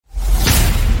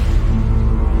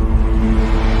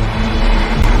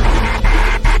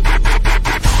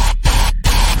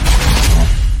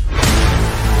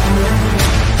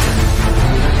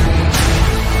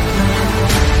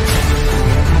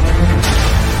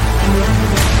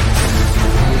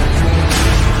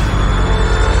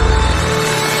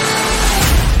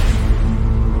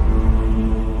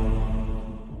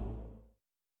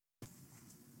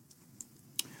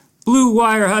Blue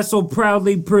Wire Hustle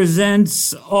proudly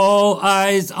presents All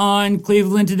Eyes on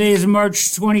Cleveland. Today is March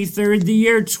 23rd, the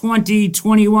year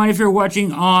 2021. If you're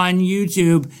watching on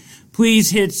YouTube, please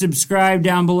hit subscribe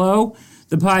down below.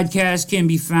 The podcast can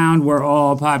be found where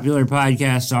all popular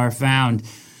podcasts are found.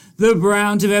 The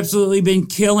Browns have absolutely been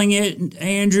killing it.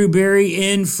 Andrew Berry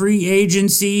in free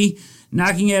agency,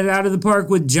 knocking it out of the park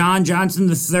with John Johnson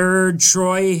III,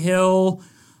 Troy Hill,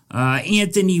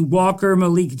 Anthony Walker,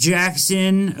 Malik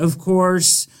Jackson, of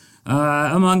course,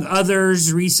 among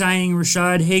others, re-signing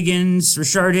Rashard Higgins,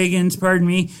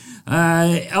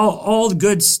 all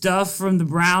good stuff from the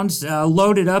Browns,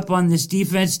 loaded up on this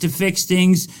defense to fix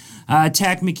things.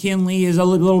 Takk McKinley is a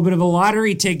little bit of a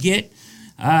lottery ticket.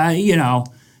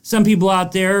 Some people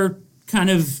out there kind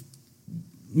of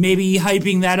maybe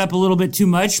hyping that up a little bit too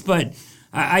much, but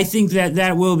I think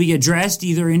that will be addressed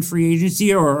either in free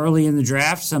agency or early in the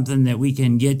draft, something that we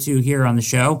can get to here on the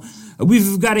show.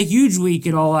 We've got a huge week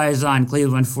at All Eyes on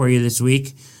Cleveland for you this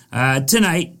week.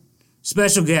 Tonight,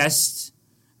 special guest,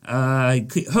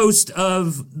 host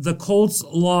of the Colts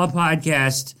Law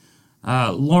podcast,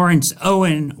 Lawrence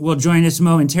Owen, will join us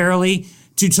momentarily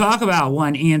to talk about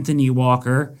one Anthony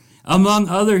Walker, among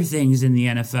other things in the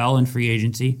NFL and free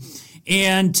agency.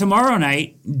 And tomorrow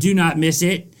night, do not miss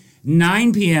it,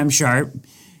 9 p.m. sharp.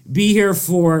 Be here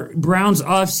for Browns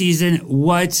offseason,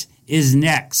 What is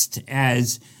Next?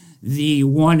 As the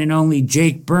one and only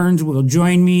Jake Burns will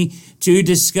join me to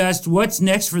discuss what's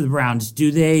next for the Browns. Do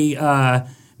they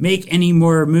make any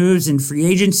more moves in free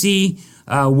agency?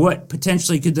 What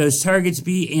potentially could those targets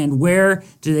be? And where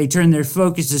do they turn their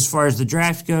focus as far as the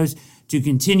draft goes to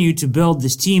continue to build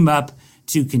this team up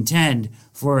to contend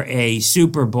for a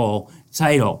Super Bowl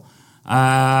title?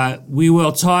 We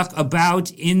will talk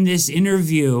about in this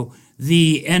interview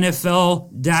the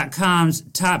NFL.com's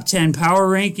top 10 power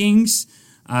rankings.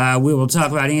 We will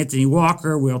talk about Anthony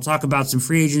Walker. We'll talk about some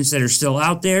free agents that are still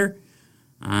out there.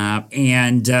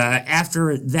 And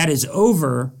after that is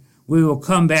over, we will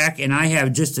come back and I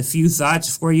have just a few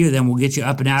thoughts for you. Then we'll get you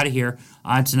up and out of here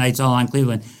on tonight's All on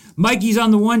Cleveland. Mikey's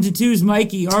on the ones and twos.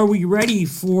 Mikey, are we ready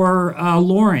for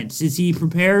Lawrence? Is he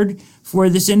prepared for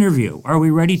this interview? Are we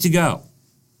ready to go?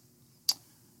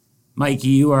 Mikey,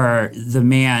 you are the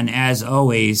man as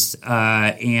always.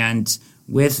 And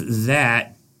with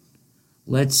that,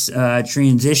 let's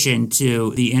transition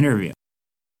to the interview.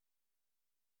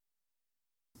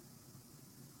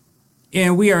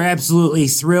 And we are absolutely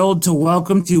thrilled to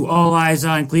welcome to All Eyes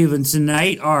on Cleveland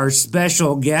tonight our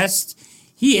special guest.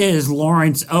 He is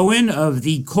Lawrence Owen of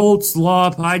the Colts Law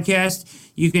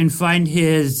podcast. You can find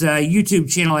his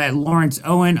YouTube channel at Lawrence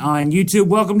Owen on YouTube.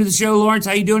 Welcome to the show, Lawrence.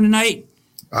 How you doing tonight?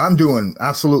 I'm doing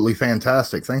absolutely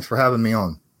fantastic. Thanks for having me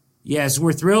on. Yes,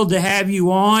 we're thrilled to have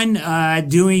you on,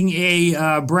 doing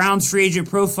a Browns free agent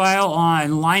profile on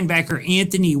linebacker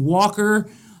Anthony Walker.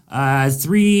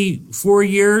 4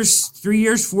 years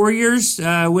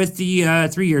with the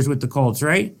 3 years with the Colts,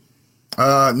 right?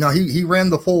 No, he ran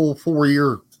the full 4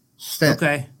 year stint.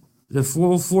 Okay. The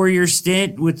full 4 year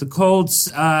stint with the Colts,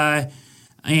 and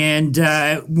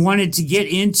wanted to get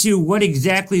into what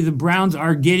exactly the Browns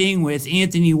are getting with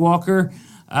Anthony Walker.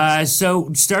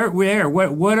 So start there.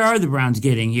 What are the Browns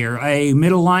getting here? A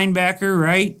middle linebacker,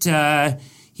 right?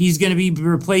 He's going to be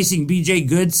replacing B.J.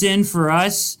 Goodson for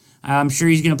us. I'm sure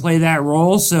he's going to play that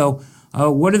role. So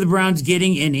what are the Browns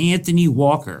getting in Anthony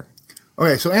Walker?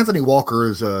 Okay, so Anthony Walker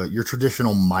is your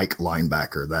traditional Mike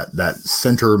linebacker, that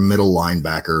center middle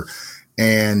linebacker.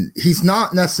 And he's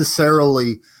not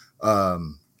necessarily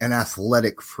an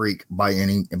athletic freak by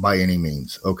any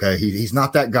means. Okay, he's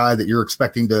not that guy that you're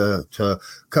expecting to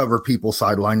cover people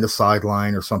sideline to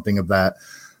sideline or something of that.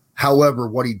 However,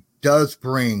 what he does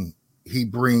bring, he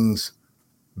brings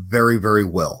very, very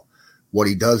well. What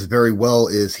he does very well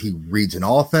is he reads an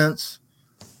offense,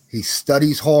 he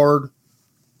studies hard,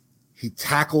 he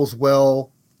tackles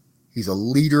well, he's a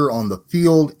leader on the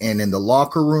field and in the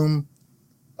locker room.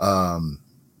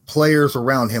 Players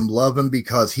around him love him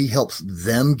because he helps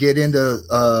them get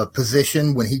into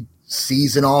position when he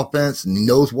sees an offense and he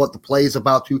knows what the play is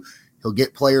about to. He'll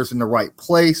get players in the right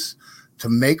place to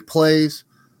make plays.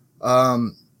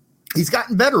 He's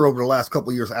gotten better over the last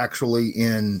couple of years, actually,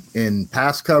 in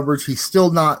pass coverage. He's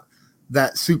still not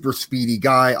that super speedy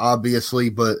guy, obviously,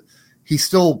 but he's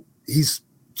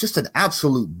just an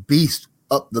absolute beast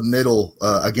up the middle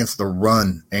against the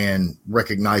run and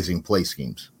recognizing play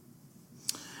schemes.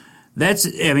 That's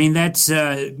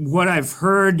what I've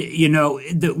heard.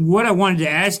 What I wanted to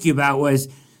ask you about was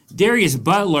Darius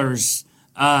Butler's,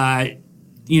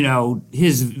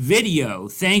 his video.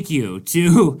 Thank you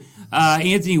to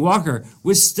Anthony Walker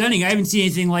was stunning. I haven't seen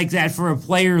anything like that for a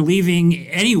player leaving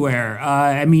anywhere.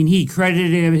 I mean, he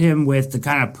credited him with the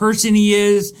kind of person he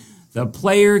is, the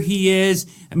player he is.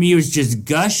 I mean, he was just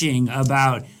gushing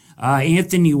about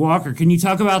Anthony Walker. Can you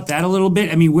talk about that a little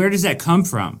bit? I mean, where does that come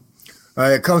from?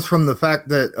 It comes from the fact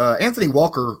that Anthony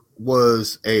Walker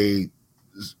was a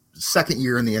second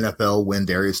year in the NFL when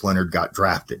Darius Leonard got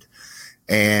drafted.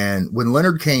 And when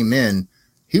Leonard came in,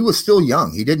 he was still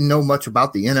young. He didn't know much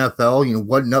about the NFL,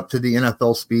 wasn't up to the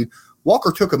NFL speed.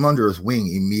 Walker took him under his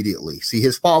wing immediately. See,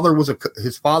 his father,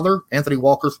 Anthony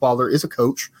Walker's father, is a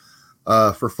coach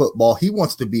for football. He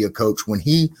wants to be a coach when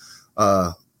he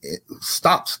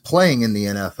stops playing in the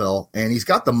NFL, and he's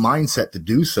got the mindset to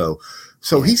do so.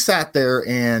 So he sat there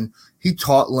and he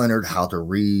taught Leonard how to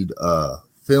read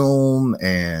film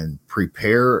and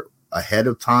prepare ahead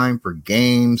of time for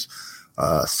games.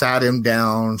 Sat him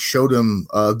down, showed him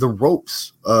the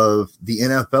ropes of the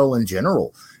NFL in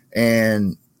general.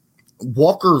 And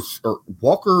Walker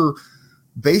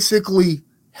basically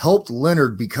helped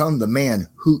Leonard become the man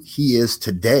who he is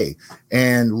today.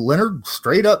 And Leonard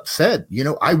straight up said,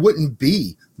 I wouldn't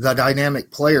be the dynamic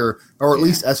player, or at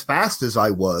least as fast as I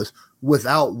was,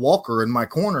 without Walker in my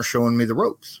corner showing me the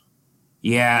ropes.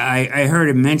 Yeah, I heard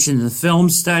him mention the film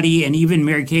study, and even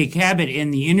Mary Kay Cabot in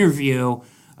the interview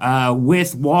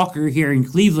with Walker here in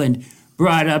Cleveland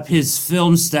brought up his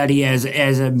film study as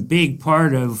a big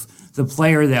part of the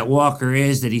player that Walker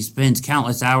is, that he spends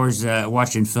countless hours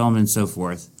watching film and so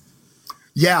forth.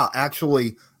 Yeah,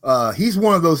 actually, he's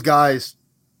one of those guys.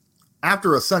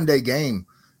 After a Sunday game,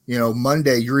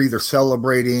 Monday, you're either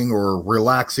celebrating or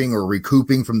relaxing or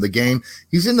recouping from the game.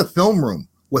 He's in the film room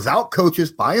without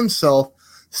coaches, by himself,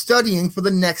 studying for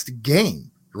the next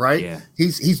game. Right? Yeah.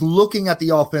 He's looking at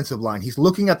the offensive line. He's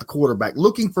looking at the quarterback,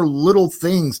 looking for little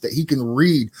things that he can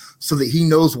read so that he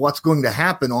knows what's going to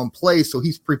happen on play. So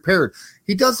he's prepared.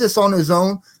 He does this on his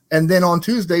own. And then on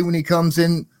Tuesday, when he comes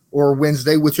in, or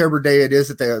Wednesday, whichever day it is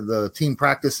that the team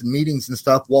practice and meetings and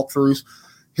stuff, walkthroughs,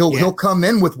 he'll come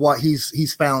in with what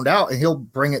he's found out, and he'll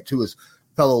bring it to his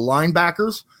fellow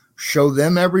linebackers, show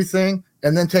them everything,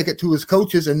 and then take it to his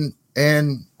coaches and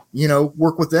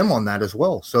work with them on that as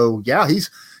well. So yeah,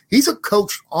 he's a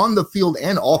coach on the field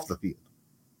and off the field.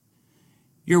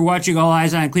 You're watching All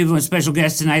Eyes on Cleveland with special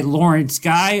guest tonight, Lawrence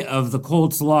Guy of the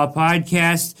Colts Law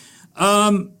Podcast.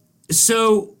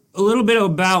 So a little bit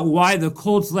about why the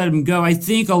Colts let him go. I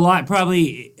think a lot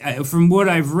probably from what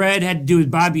I've read had to do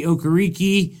with Bobby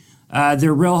Okereke.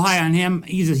 They're real high on him.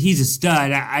 He's a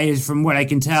stud, from what I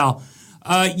can tell.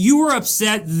 You were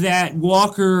upset that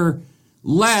Walker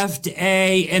left,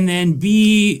 A, and then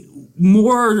B,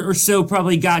 more or so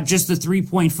probably got just the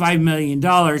 $3.5 million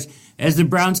as the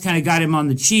Browns kind of got him on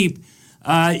the cheap.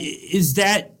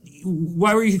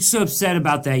 Why were you so upset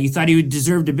about that? You thought he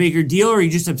deserved a bigger deal, or are you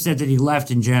just upset that he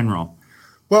left in general?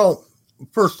 Well,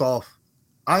 first off,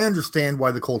 I understand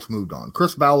why the Colts moved on.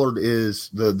 Chris Ballard is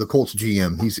the Colts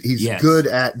GM. He's yes. good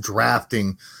at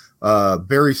drafting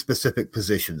very specific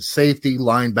positions: safety,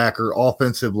 linebacker,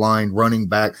 offensive line, running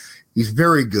back. He's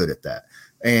very good at that.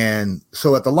 And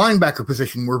so at the linebacker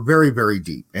position, we're very, very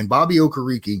deep. And Bobby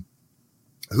Okereke,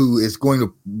 who is going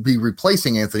to be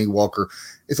replacing Anthony Walker,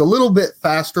 is a little bit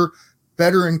faster,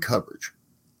 better in coverage.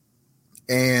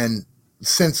 And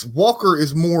since Walker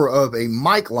is more of a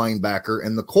Mike linebacker,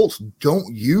 and the Colts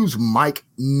don't use Mike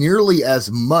nearly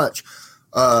as much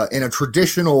in a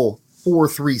traditional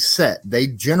 4-3 set, they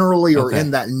generally are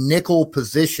in that nickel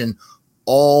position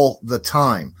all the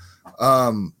time.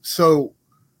 So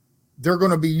they're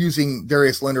going to be using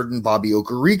Darius Leonard and Bobby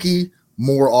Okereke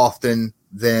more often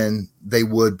than they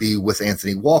would be with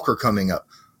Anthony Walker coming up.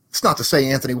 It's not to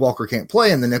say Anthony Walker can't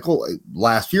play in the nickel.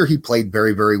 Last year, he played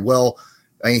very, very well.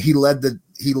 I mean,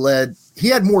 he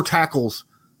had more tackles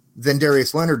than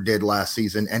Darius Leonard did last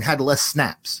season and had less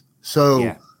snaps.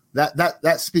 So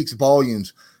that speaks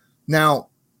volumes. Now,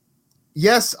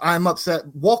 yes, I'm upset.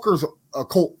 Walker's a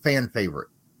Colt fan favorite.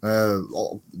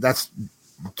 That's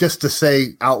just to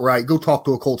say outright, go talk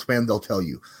to a Colts fan. They'll tell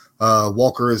you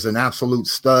Walker is an absolute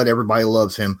stud. Everybody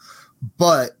loves him.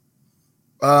 But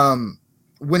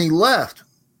when he left,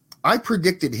 I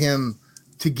predicted him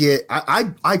to get,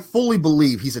 I fully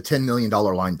believe he's a $10 million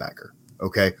linebacker.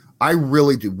 Okay. I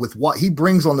really do. With what he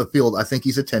brings on the field, I think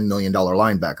he's a $10 million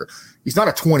linebacker. He's not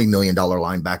a $20 million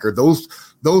linebacker.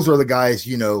 Those are the guys,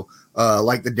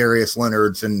 like the Darius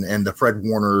Leonards and the Fred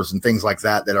Warners and things like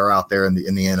that are out there in the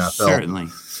NFL. Certainly.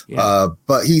 Yeah.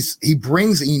 But he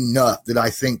brings enough that I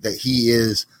think that he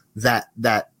is that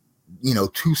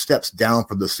 2 steps down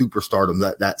from the superstardom,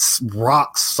 that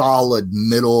rock solid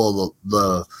middle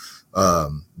of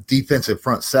defensive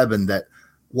front seven that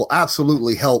will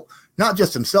absolutely help not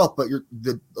just himself, but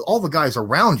all the guys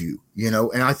around you,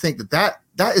 and I think that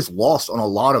is lost on a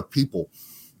lot of people,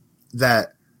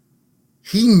 that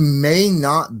he may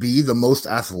not be the most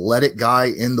athletic guy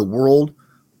in the world,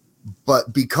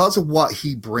 but because of what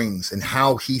he brings and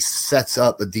how he sets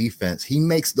up the defense, he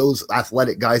makes those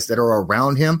athletic guys that are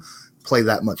around him play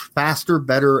that much faster,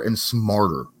 better, and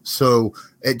smarter. So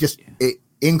it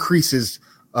increases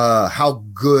how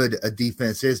good a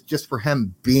defense is just for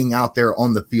him being out there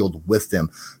on the field with them.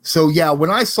 So, yeah, when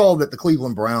I saw that the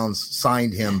Cleveland Browns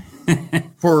signed him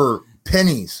for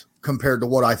pennies compared to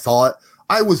what I thought,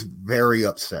 I was very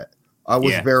upset.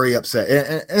 Very upset.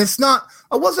 And it's not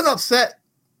 – I wasn't upset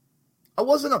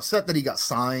that he got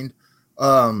signed.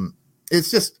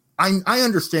 It's just I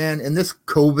understand in this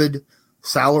COVID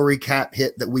salary cap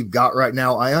hit that we've got right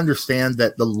now, I understand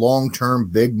that the long-term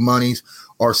big monies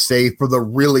are saved for the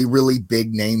really, really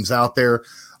big names out there.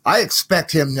 I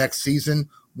expect him next season,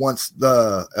 once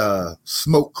the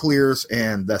smoke clears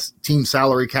and the team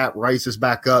salary cap rises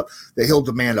back up, that he'll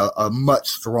demand a much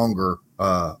stronger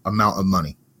amount of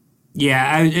money.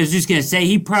 Yeah, I was just going to say,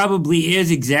 he probably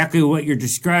is exactly what you're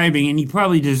describing, and he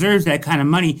probably deserves that kind of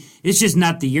money. It's just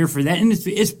not the year for that, and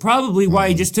it's probably why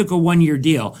he just took a one-year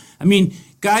deal. I mean,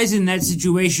 guys in that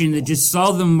situation that just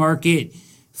saw the market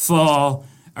fall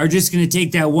are just going to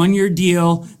take that one-year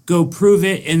deal, go prove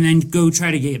it, and then go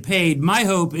try to get paid. My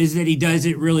hope is that he does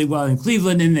it really well in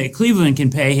Cleveland and that Cleveland can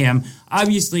pay him.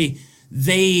 Obviously,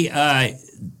 the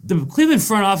Cleveland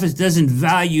front office doesn't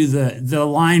value the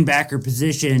linebacker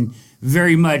position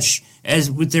very much as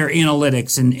with their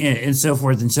analytics and so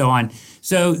forth and so on.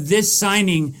 So this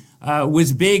signing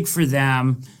was big for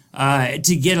them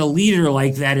to get a leader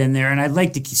like that in there, and I'd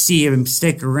like to see him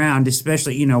stick around,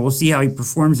 especially, we'll see how he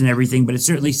performs and everything, but it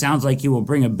certainly sounds like he will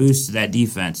bring a boost to that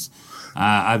defense,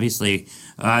 obviously.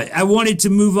 I wanted to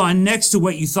move on next to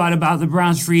what you thought about the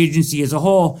Browns free agency as a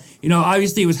whole.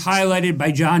 Obviously it was highlighted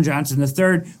by John Johnson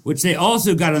III, which they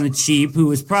also got on the cheap, who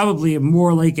was probably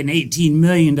more like an $18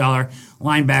 million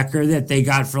linebacker that they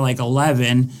got for like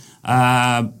 11,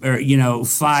 or,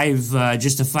 five,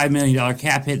 just a $5 million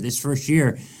cap hit this first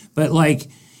year. But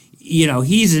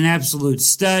he's an absolute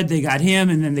stud. They got him,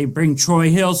 and then they bring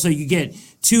Troy Hill. So you get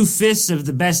 2/5 of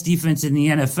the best defense in the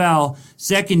NFL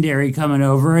secondary coming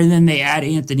over, and then they add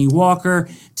Anthony Walker.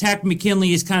 Takk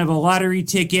McKinley is kind of a lottery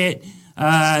ticket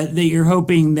that you're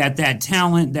hoping that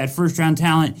talent, that first-round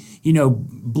talent,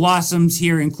 blossoms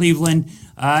here in Cleveland.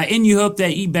 And you hope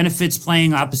that he benefits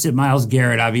playing opposite Myles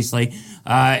Garrett, obviously.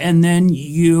 And then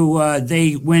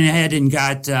they went ahead and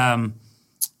got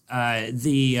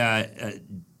the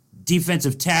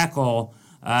defensive tackle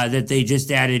that they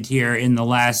just added here in the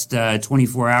last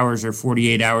 24 hours or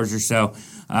 48 hours or so.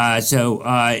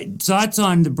 Thoughts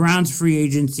on the Browns free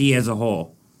agency as a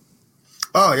whole?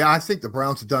 Oh, yeah, I think the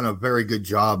Browns have done a very good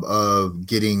job of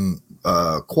getting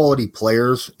quality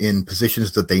players in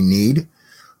positions that they need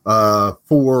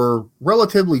for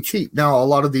relatively cheap. Now, a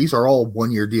lot of these are all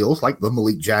one-year deals, like the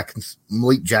Malik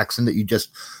Jackson that you just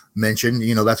mentioned.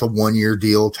 That's a one-year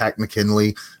deal. Takk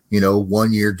McKinley,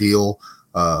 1-year deal.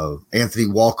 Anthony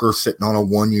Walker sitting on a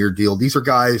 1-year deal. These are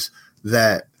guys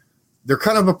that they're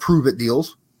kind of a prove-it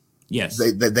deals. Yes.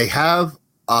 They have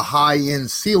a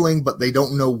high-end ceiling, but they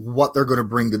don't know what they're going to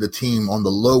bring to the team on the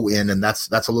low end, and that's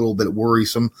a little bit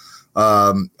worrisome.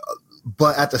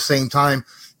 But at the same time,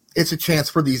 it's a chance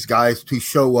for these guys to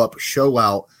show up, show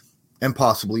out, and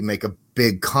possibly make a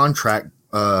big contract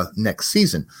next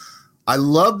season. I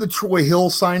love the Troy Hill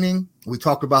signing. We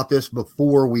talked about this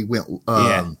before we went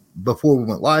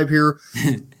live here,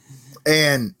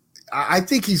 and I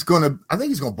think he's gonna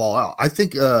ball out. I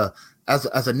think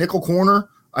as a nickel corner,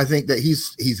 I think that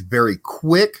he's very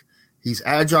quick. He's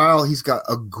agile. He's got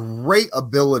a great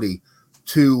ability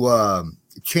to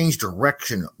change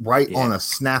direction on a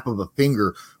snap of a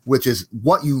finger, which is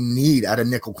what you need at a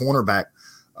nickel cornerback.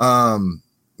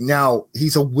 Now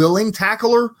he's a willing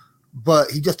tackler,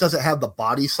 but he just doesn't have the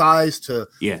body size to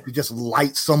just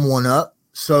light someone up.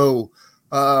 So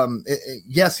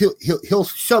yes, he'll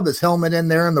shove his helmet in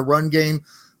there in the run game,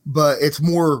 but it's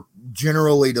more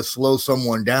generally to slow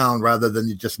someone down rather than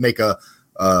to just make a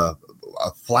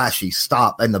flashy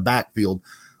stop in the backfield.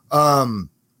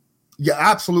 Yeah,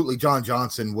 absolutely. John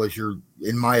Johnson was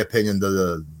in my opinion,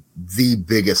 the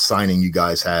biggest signing you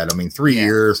guys had. I mean, 3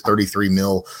 years, 33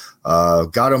 mil,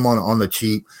 got him on the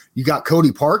cheap. You got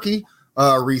Cody Parkey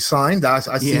re-signed. I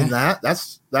seen that.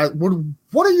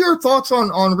 What are your thoughts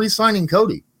on re-signing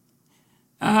Cody?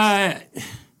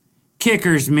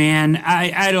 Kickers, man.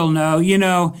 I don't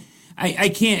know. I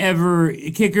can't ever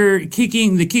the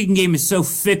kicking game is so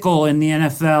fickle in the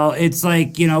NFL. It's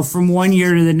like, from one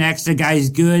year to the next, a guy's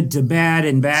good to bad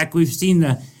and back. We've seen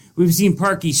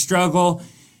Parkey struggle.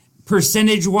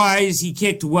 Percentage wise, he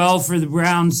kicked well for the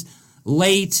Browns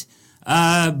late.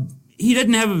 He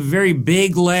doesn't have a very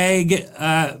big leg,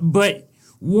 but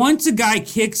once a guy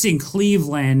kicks in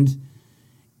Cleveland,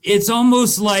 it's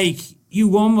almost like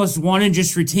you almost want to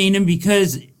just retain him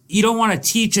because you don't want to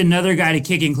teach another guy to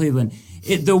kick in Cleveland.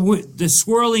 The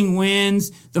swirling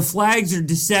winds, the flags are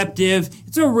deceptive.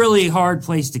 It's a really hard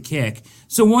place to kick.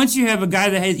 So once you have a guy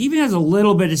that even has a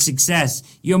little bit of success,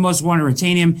 you almost want to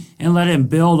retain him and let him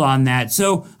build on that.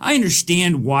 So I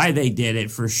understand why they did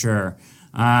it for sure.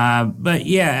 But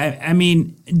yeah, I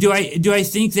mean, do I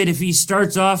think that if he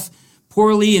starts off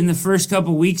poorly in the first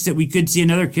couple weeks that we could see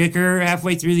another kicker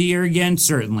halfway through the year again?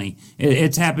 Certainly.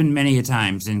 It's happened many a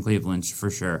times in Cleveland for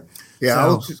sure.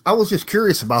 Yeah, so, I was just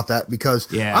curious about that because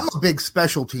yeah. I'm a big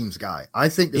special teams guy. I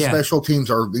think the special teams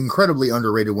are incredibly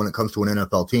underrated when it comes to an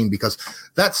NFL team because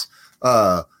that's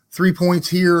 3 points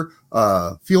here,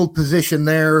 field position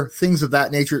there, things of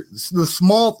that nature. The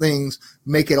small things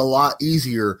make it a lot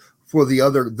easier for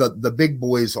the big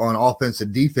boys on offense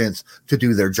and defense to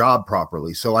do their job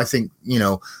properly. So I think,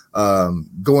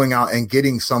 going out and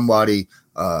getting somebody,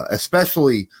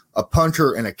 especially a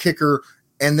punter and a kicker,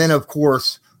 and then of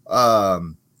course,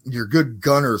 your good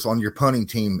gunners on your punting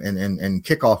team and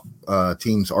kickoff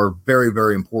teams are very,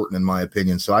 very important in my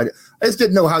opinion. So I just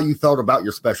didn't know how you felt about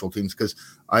your special teams because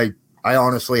I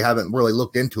honestly haven't really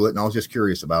looked into it, and I was just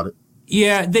curious about it.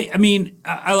 Yeah,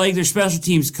 I like their special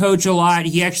teams coach a lot.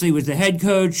 He actually was the head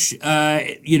coach,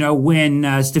 when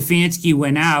Stefanski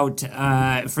went out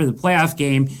for the playoff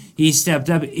game. He stepped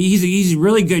up. He's a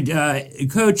really good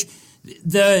coach.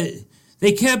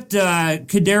 They kept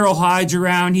KhaDarel Hodge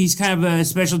around. He's kind of a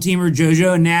special teamer.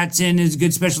 JoJo Natson is a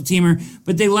good special teamer.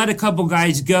 But they let a couple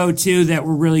guys go, too, that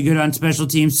were really good on special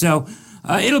teams. So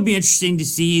it'll be interesting to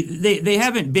see. They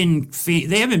haven't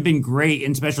been great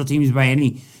in special teams by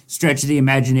any stretch of the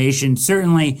imagination.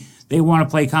 Certainly, they want to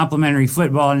play complementary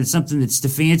football, and it's something that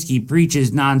Stefanski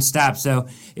preaches nonstop. So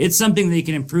it's something they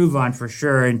can improve on for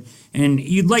sure. And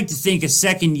you'd like to think a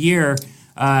second year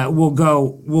will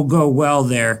go well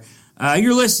there.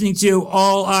 You're listening to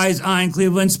All Eyes on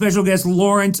Cleveland. Special guest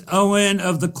Lawrence Owen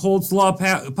of the Colts Law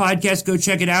podcast. Go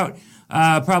check it out.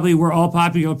 Probably where all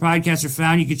popular podcasts are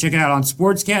found. You can check it out on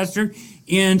Sportscaster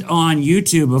and on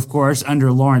YouTube, of course,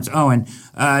 under Lawrence Owen.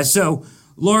 So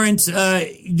Lawrence,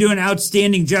 you do an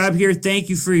outstanding job here. Thank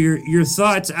you for your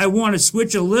thoughts. I want to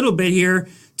switch a little bit here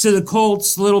to the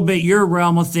Colts, a little bit your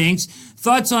realm of things.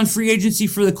 Thoughts on free agency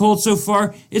for the Colts so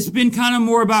far? It's been kind of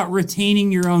more about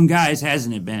retaining your own guys,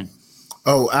 hasn't it been?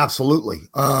 Oh, absolutely.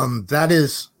 That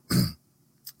is,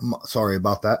 sorry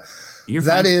about that.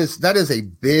 That is a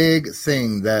big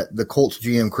thing that the Colts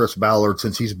GM Chris Ballard,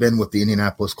 since he's been with the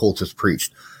Indianapolis Colts, has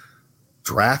preached.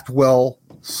 Draft well,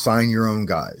 sign your own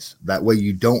guys. That way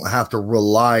you don't have to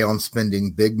rely on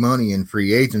spending big money in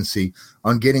free agency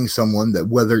on getting someone that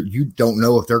whether you don't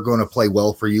know if they're going to play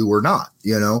well for you or not.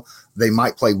 They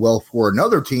might play well for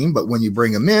another team, but when you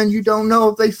bring them in, you don't know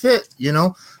if they fit,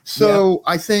 So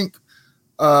I think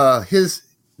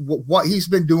what he's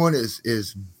been doing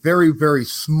is very, very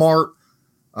smart.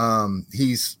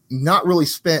 He's not really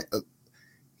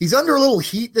he's under a little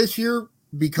heat this year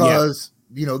because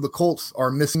the Colts are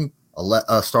missing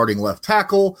a starting left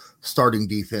tackle, starting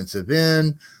defensive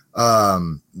end.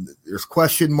 There's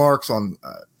question marks on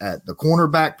at the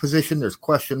cornerback position. There's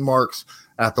question marks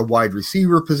at the wide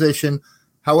receiver position.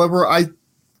 However, I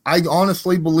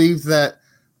honestly believe that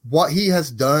what he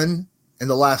has done in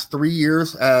the last 3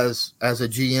 years as a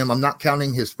GM, I'm not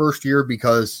counting his first year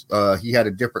because he had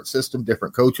a different system,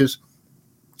 different coaches.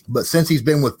 But since he's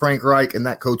been with Frank Reich and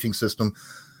that coaching system,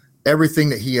 everything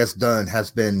that he has done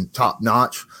has been top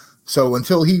notch. So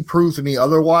until he proves to me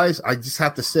otherwise, I just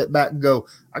have to sit back and go,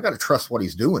 I got to trust what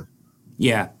he's doing.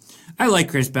 Yeah. I like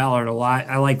Chris Ballard a lot.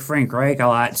 I like Frank Reich a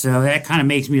lot. So that kind of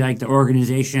makes me like the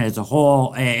organization as a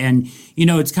whole. And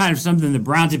it's kind of something the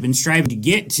Browns have been striving to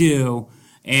get to.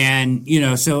 And,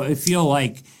 so I feel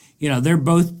like, they're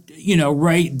both,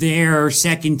 right there,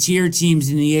 second tier teams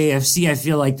in the AFC. I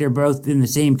feel like they're both in the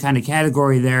same kind of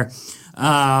category there.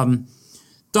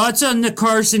 Thoughts on the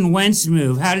Carson Wentz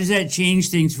move? How does that change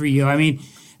things for you? I mean,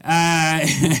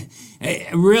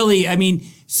 really,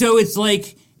 so it's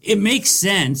like, it makes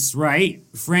sense, right?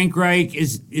 Frank Reich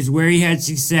is where he had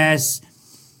success.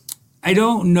 I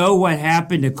don't know what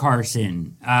happened to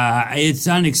Carson. It's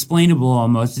unexplainable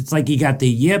almost. It's like he got the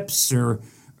yips or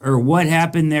what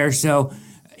happened there. So,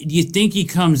 Do you think he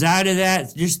comes out of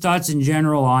that? Just thoughts in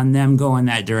general on them going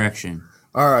that direction.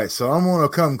 All right, so I'm going to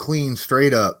come clean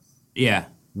straight up. Yeah.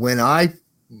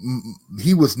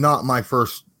 He was not my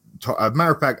first.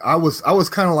 Matter of fact, I was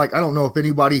kind of like, I don't know if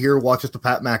anybody here watches the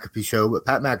Pat McAfee show, but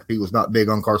Pat McAfee was not big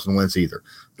on Carson Wentz either.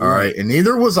 All right, and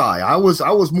neither was I. I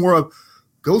was more of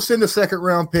go send a second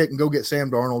round pick and go get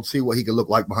Sam Darnold, see what he could look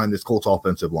like behind this Colts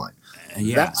offensive line.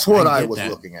 That's what I was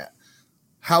looking at.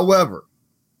 However,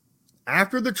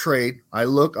 after the trade, I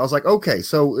was like, okay,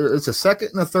 so it's a second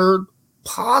and a third,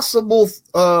 possible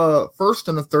first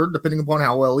and a third, depending upon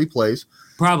how well he plays.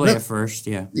 Probably at first,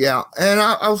 yeah. Yeah, and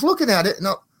I was looking at it, and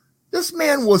this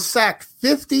man was sacked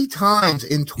 50 times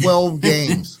in 12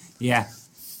 games. Yeah.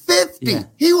 50. Yeah.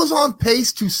 He was on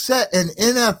pace to set an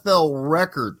NFL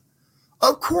record.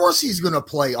 Of course he's going to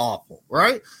play awful,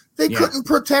 right? They couldn't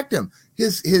protect him.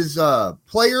 His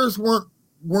players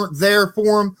weren't there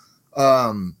for him.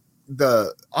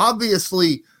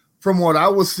 Obviously, from what I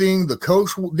was seeing, the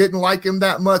coach didn't like him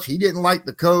that much. He didn't like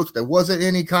the coach. There wasn't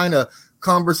any kind of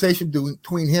conversation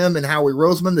between him and Howie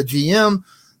Roseman, the GM.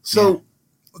 So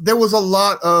there was a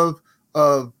lot of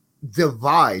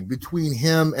divide between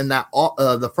him and that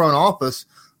the front office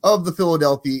of the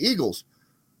Philadelphia Eagles.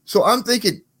 So I'm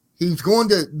thinking he's going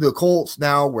to the Colts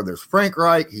now where there's Frank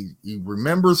Reich. He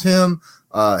remembers him.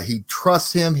 He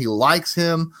trusts him. He likes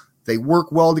him. They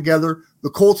work well together. The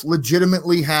Colts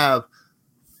legitimately have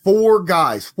four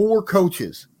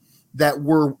coaches that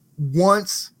were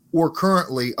once or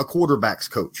currently a quarterback's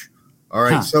coach. All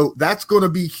right. So that's going to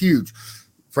be huge.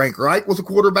 Frank Reich was a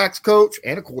quarterback's coach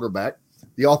and a quarterback.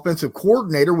 The offensive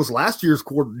coordinator was last year's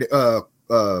quarterback's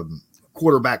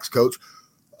coach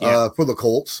for the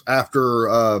Colts after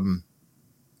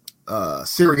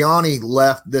Sirianni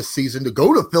left this season to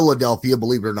go to Philadelphia,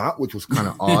 believe it or not, which was kind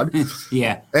of odd.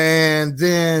 Yeah. And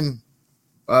then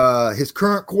his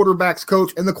current quarterback's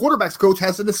coach, and the quarterback's coach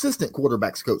has an assistant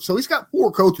quarterback's coach. So he's got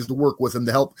four coaches to work with him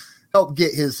to help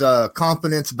get his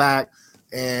confidence back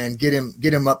and get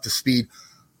him up to speed.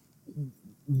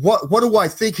 What do I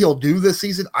think he'll do this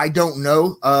season? I don't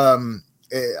know.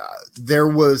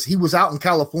 He was out in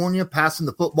California passing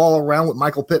the football around with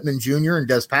Michael Pittman Jr. and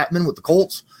Des Patman with the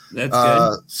Colts. That's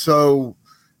good. So,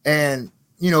 and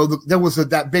there was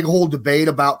that big whole debate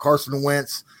about Carson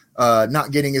Wentz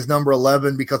not getting his number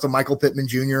 11 because of Michael Pittman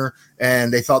Jr.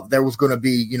 And they thought there was going to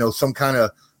be, some kind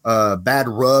of bad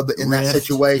rub in that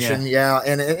situation. Yeah.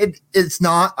 And it's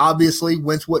not. Obviously,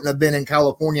 Wentz wouldn't have been in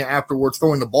California afterwards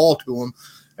throwing the ball to him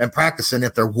and practicing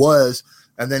if there was.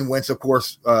 And then Wentz, of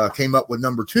course, came up with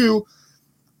number 2.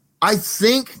 I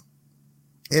think,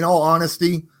 in all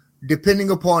honesty,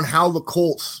 depending upon how the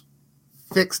Colts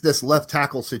fix this left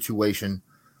tackle situation,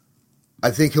 I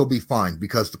think he'll be fine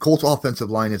because the Colts offensive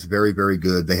line is very, very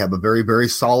good. They have a very, very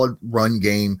solid run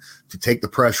game to take the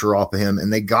pressure off of him.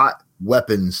 And they got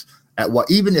weapons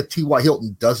even if T.Y.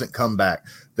 Hilton doesn't come back,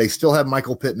 they still have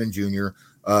Michael Pittman Jr.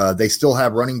 They still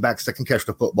have running backs that can catch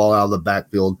the football out of the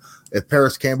backfield. If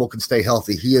Paris Campbell can stay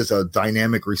healthy, he is a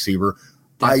dynamic receiver.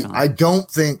 I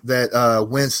don't think that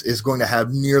Wentz is going to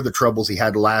have near the troubles he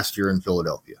had last year in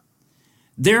Philadelphia.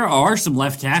 There are some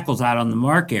left tackles out on the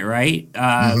market, right?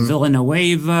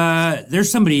 Villanueva.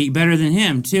 There's somebody better than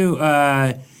him too.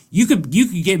 You could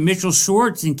get Mitchell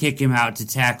Schwartz and kick him out to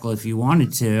tackle if you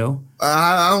wanted to.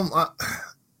 All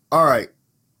right.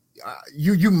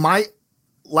 You might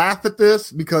laugh at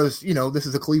this because this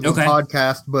is a Cleveland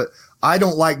podcast, but I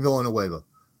don't like Villanueva.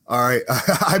 All right,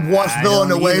 I've watched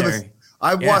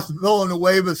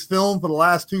Villanueva's film for the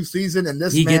last 2 seasons, and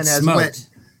this man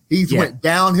went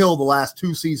downhill the last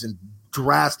 2 seasons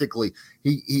drastically.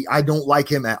 I don't like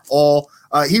him at all.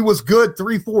 He was good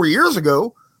 3-4 years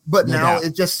ago, but now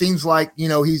it just seems like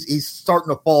he's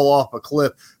starting to fall off a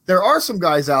cliff. There are some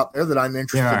guys out there that I'm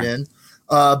interested in.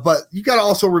 But you got to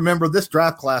also remember this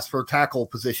draft class for tackle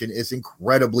position is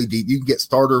incredibly deep. You can get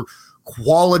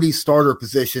quality starter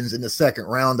positions in the second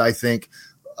round, I think,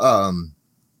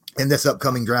 in this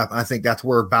upcoming draft. I think that's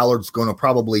where Ballard's going to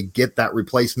probably get that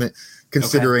replacement,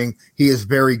 considering he is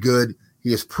very good.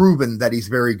 He has proven that he's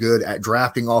very good at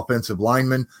drafting offensive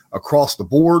linemen across the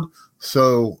board.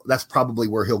 So that's probably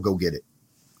where he'll go get it.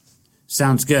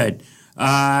 Sounds good.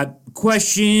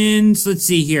 Questions. Let's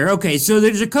see here. Okay, so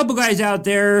there's a couple guys out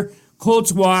there,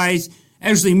 Colts-wise,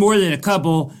 actually more than a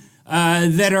couple,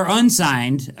 that are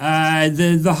unsigned.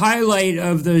 The highlight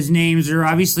of those names are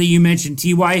obviously you mentioned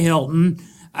T.Y. Hilton.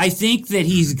 I think that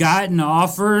he's gotten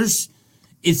offers,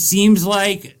 it seems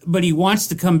like, but he wants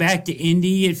to come back to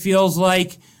Indy, it feels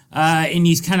like, and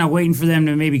he's kind of waiting for them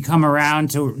to maybe come around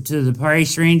to the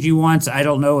price range he wants. I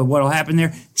don't know what will happen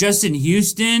there. Justin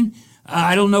Houston,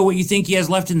 I don't know what you think he has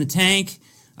left in the tank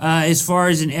as far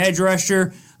as an edge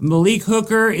rusher. Malik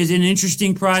Hooker is an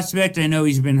interesting prospect. I know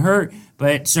he's been hurt,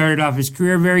 but started off his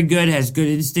career very good, has good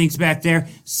instincts back there.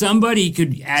 Somebody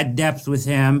could add depth with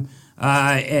him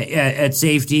at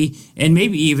safety and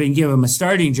maybe even give him a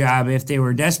starting job if they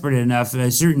were desperate enough,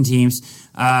 certain teams.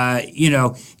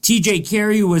 TJ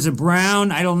Carey was a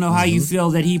Brown. I don't know how you feel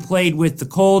that he played with the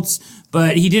Colts,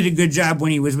 but he did a good job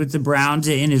when he was with the Browns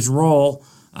in his role,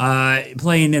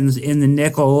 playing in the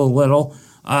nickel a little.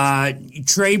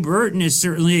 Trey Burton is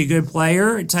certainly a good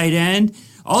player, tight end.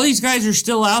 All these guys are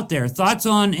still out there. Thoughts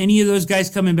on any of those guys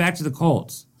coming back to the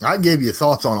Colts? I give you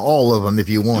thoughts on all of them if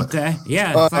you want. Okay,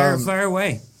 yeah, fire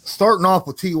away. Starting off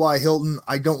with T.Y. Hilton,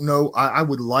 I don't know.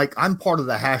 I'm part of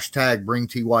the hashtag Bring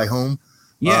T.Y. Home.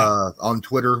 On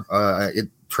Twitter. It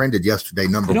trended yesterday,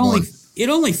 number one. It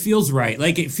only feels right.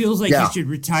 Like, it feels like he should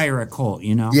retire a Colt,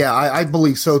 Yeah, I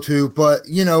believe so too. But,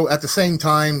 at the same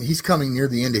time, he's coming near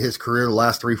the end of his career, the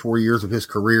last 3-4 years of his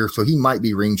career. So he might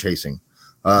be ring chasing.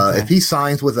 If he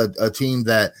signs with a team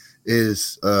that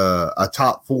is a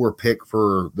top 4 pick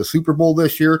for the Super Bowl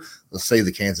this year, let's say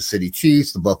the Kansas City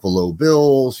Chiefs, the Buffalo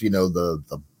Bills,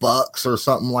 the Bucks or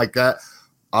something like that,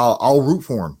 I'll root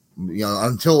for him.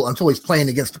 Until he's playing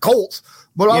against the Colts,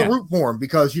 but I'll root for him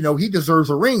because, he deserves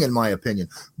a ring, in my opinion.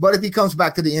 But if he comes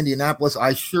back to the Indianapolis,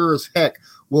 I sure as heck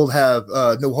will have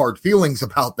no hard feelings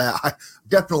about that. I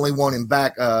definitely want him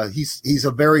back. He's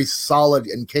a very solid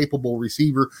and capable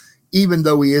receiver, even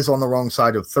though he is on the wrong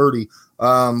side of 30.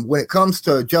 When it comes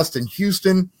to Justin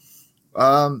Houston,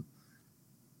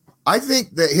 I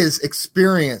think that his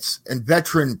experience and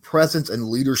veteran presence and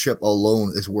leadership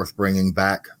alone is worth bringing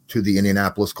back to the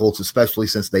Indianapolis Colts, especially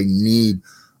since they need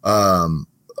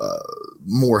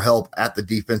more help at the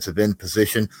defensive end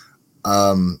position.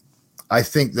 I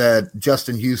think that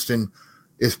Justin Houston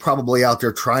is probably out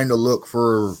there trying to look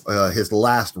for his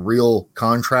last real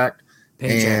contract.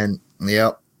 Paycheck.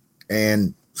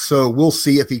 And so we'll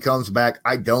see if he comes back.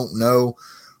 I don't know.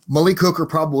 Malik Hooker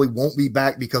probably won't be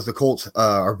back because the Colts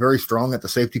are very strong at the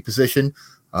safety position.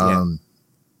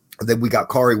 Then we got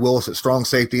Kari Willis at strong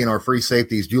safety, and our free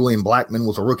safeties, Julian Blackman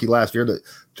was a rookie last year that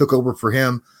took over for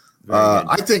him.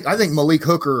 I think Malik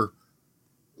Hooker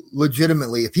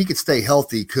legitimately, if he could stay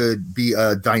healthy, could be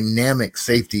a dynamic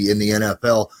safety in the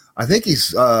NFL. I think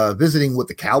he's visiting with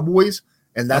the Cowboys,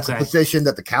 and that's a position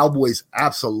that the Cowboys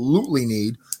absolutely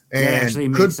need. And it actually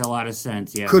makes a lot of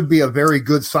sense. Yeah, could be a very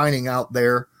good signing out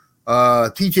there.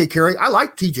 TJ Carey, I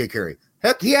like TJ Carey.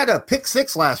 Heck, he had a pick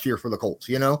 6 last year for the Colts.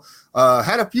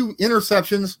 Had a few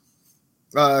interceptions.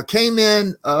 Came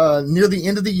in near the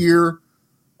end of the year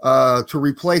to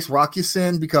replace Rock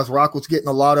Ya-Sin because Rock was getting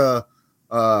a lot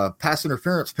of pass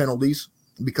interference penalties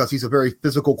because he's a very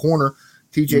physical corner.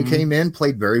 TJ came in,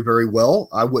 played very, very well.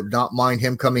 I would not mind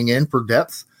him coming in for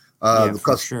depth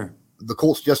because the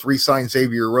Colts just re-signed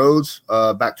Xavier Rhodes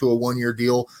back to a 1-year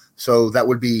deal. So that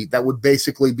would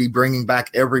basically be bringing back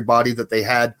everybody that they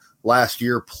had last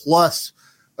year. Plus,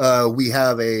 we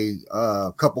have a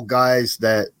couple guys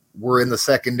that were in the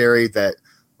secondary that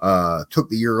took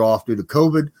the year off due to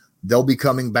COVID. They'll be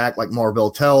coming back, like Marvell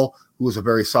Tell, who was a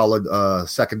very solid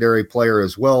secondary player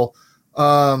as well.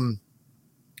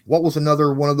 What was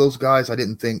another one of those guys? I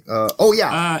didn't think.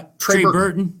 Trey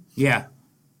Burton. Yeah.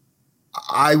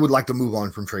 I would like to move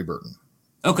on from Trey Burton.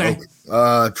 Okay.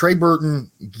 Trey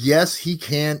Burton, yes, he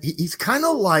can. He's kind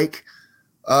of like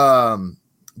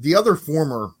the other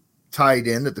former tight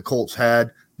end that the Colts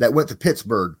had that went to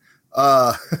Pittsburgh.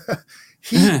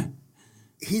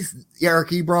 He's Eric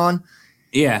Ebron.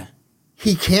 Yeah.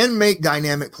 He can make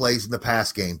dynamic plays in the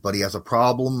pass game, but he has a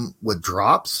problem with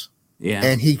drops. Yeah.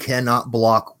 And he cannot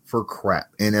block for crap.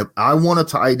 And if I want a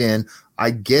tight end,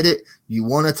 I get it. You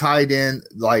want a tight end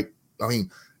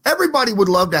everybody would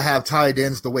love to have tight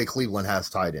ends the way Cleveland has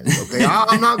tight ends. Okay,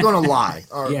 I'm not going to lie.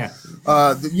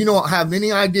 You don't have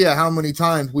any idea how many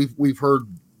times we've heard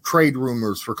trade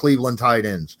rumors for Cleveland tight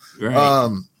ends.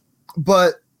 Right.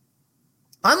 But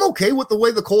I'm okay with the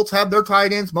way the Colts have their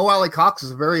tight ends. Mo Alley Cox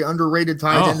is a very underrated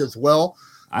tight end as well.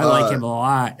 I like him a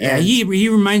lot. Yeah, he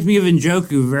reminds me of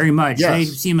Njoku very much. Yes. They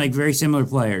seem like very similar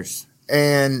players.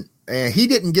 And he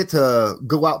didn't get to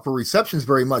go out for receptions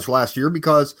very much last year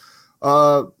because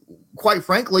quite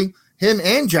frankly, him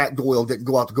and Jack Doyle didn't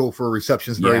go for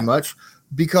receptions very much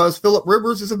because Phillip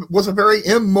Rivers was a very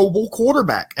immobile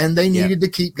quarterback, and they needed to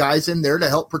keep guys in there to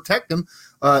help protect him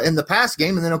in the pass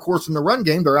game. And then, of course, in the run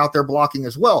game, they're out there blocking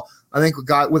as well. I think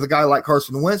with a guy like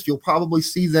Carson Wentz, you'll probably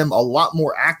see them a lot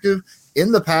more active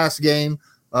in the pass game,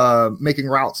 making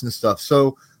routes and stuff.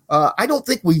 So I don't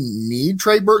think we need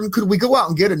Trey Burton. Could we go out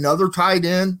and get another tight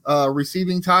end,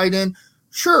 receiving tight end?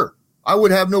 Sure. I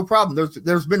would have no problem.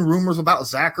 There's been rumors about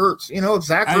Zach Ertz. If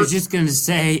Zach Ertz, I was just gonna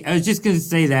say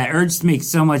that Ertz makes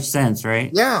so much sense, right?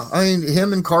 Yeah, I mean,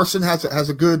 him and Carson has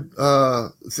a good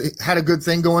had a good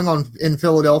thing going on in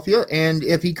Philadelphia, and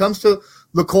if he comes to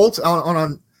the Colts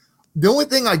on the only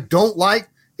thing I don't like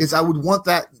is I would want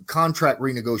that contract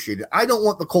renegotiated. I don't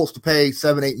want the Colts to pay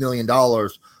 $7-8 million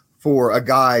for a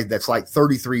guy that's like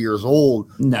 33 years old,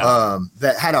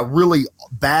 that had a really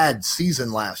bad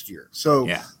season last year. So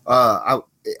I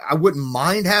wouldn't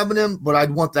mind having him, but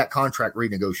I'd want that contract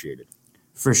renegotiated.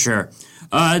 For sure.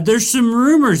 There's some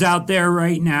rumors out there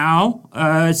right now.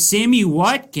 Sammy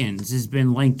Watkins has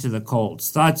been linked to the Colts.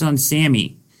 Thoughts on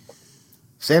Sammy?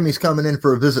 Sammy's coming in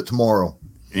for a visit tomorrow.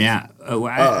 Yeah.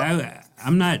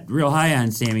 I'm not real high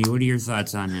on Sammy. What are your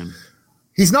thoughts on him?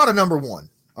 He's not a number one.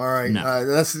 All right. No.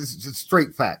 That's just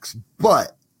straight facts.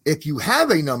 But if you have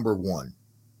a number one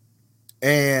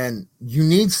and you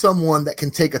need someone that can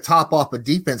take a top off a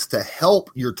defense to help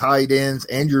your tight ends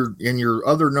and your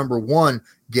other number one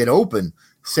get open,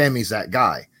 Sammy's that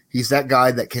guy. He's that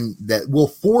guy that will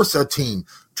force a team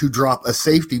to drop a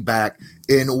safety back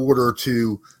in order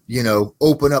to,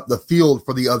 open up the field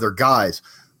for the other guys.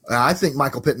 I think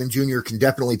Michael Pittman Jr. can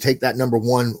definitely take that number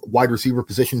one wide receiver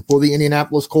position for the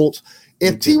Indianapolis Colts.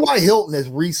 If T.Y. Hilton is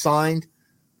re-signed,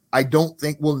 I don't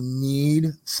think we'll need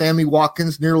Sammy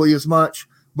Watkins nearly as much.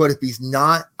 But if he's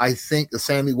not, I think the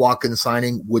Sammy Watkins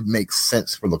signing would make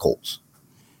sense for the Colts.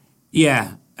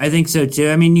 Yeah, I think so too.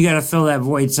 I mean, you got to fill that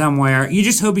void somewhere. You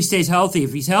just hope he stays healthy.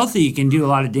 If he's healthy, he can do a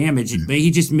lot of damage. But he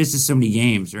just misses so many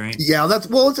games, right? Yeah,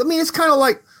 it's kind of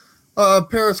like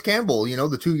Paris Campbell,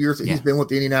 the 2 years that he's been with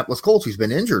the Indianapolis Colts, he's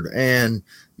been injured. And,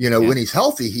 when he's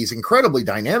healthy, he's incredibly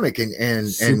dynamic and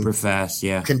super fast,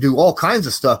 can do all kinds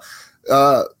of stuff.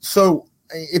 So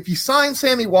if you sign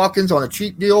Sammy Watkins on a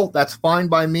cheap deal, that's fine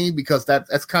by me because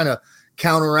that's kind of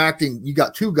counteracting. You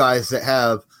got two guys that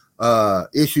have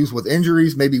issues with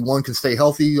injuries. Maybe one can stay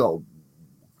healthy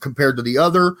compared to the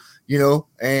other,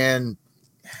 and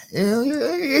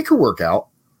it could work out.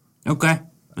 Okay.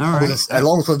 All right. As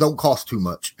long as it don't cost too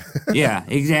much. Yeah,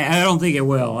 exactly. I don't think it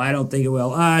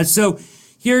will. So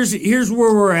here's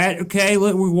where we're at. Okay,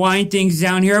 let me wind things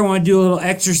down here. I want to do a little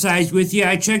exercise with you.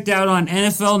 I checked out on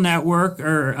NFL Network,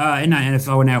 not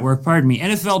NFL Network, pardon me,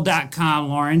 NFL.com,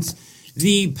 Lawrence,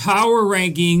 the power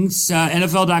rankings,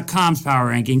 NFL.com's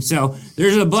power rankings. So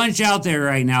there's a bunch out there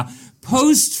right now.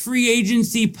 Post-free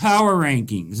agency power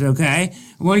rankings, okay?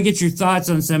 I want to get your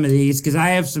thoughts on some of these because I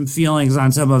have some feelings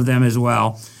on some of them as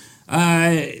well.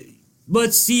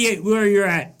 Let's see where you're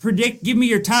at. Give me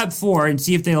your top four and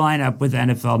see if they line up with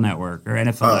NFL Network or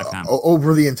NFL.com.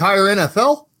 Over the entire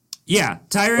NFL? Yeah,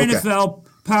 entire NFL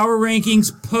power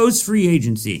rankings post-free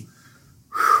agency.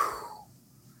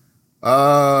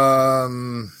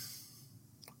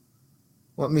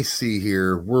 Let me see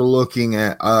here. We're looking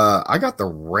at I got the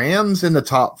Rams in the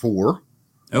top four.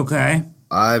 Okay.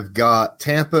 I've got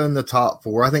Tampa in the top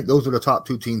four. I think those are the top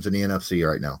two teams in the NFC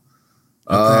right now.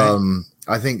 Okay.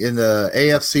 I think in the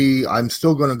AFC, I'm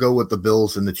still going to go with the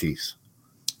Bills and the Chiefs.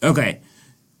 Okay.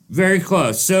 Very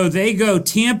close. So they go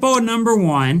Tampa number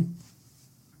one.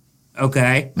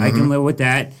 Okay. I can live with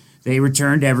that. They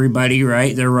returned everybody,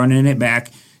 right? They're running it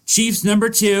back. Chiefs number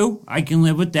two, I can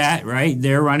live with that, right?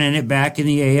 They're running it back in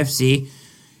the AFC.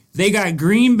 They got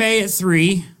Green Bay at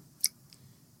 3.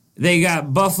 They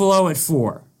got Buffalo at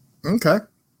 4. Okay.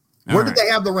 Where did they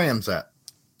have the Rams at?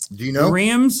 Do you know? The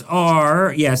Rams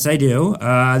are, yes, I do.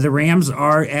 The Rams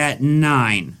are at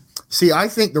 9. See, I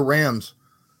think the Rams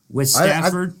with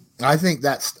Stafford. I think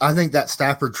that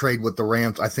Stafford trade with the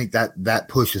Rams, I think that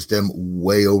pushes them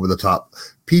way over the top.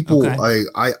 People, okay.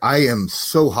 I am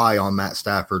so high on Matt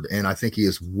Stafford, and I think he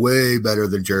is way better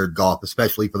than Jared Goff,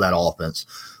 especially for that offense.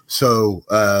 So,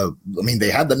 they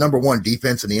had the number one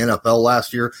defense in the NFL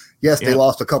last year. Yes, they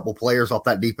lost a couple players off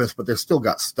that defense, but they've still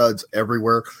got studs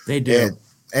everywhere. They do.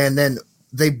 And then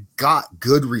they've got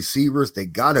good receivers. They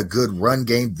got a good run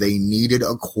game. They needed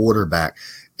a quarterback.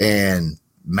 And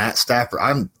Matt Stafford,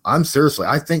 I'm seriously,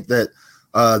 I think that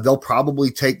they'll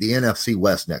probably take the NFC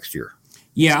West next year.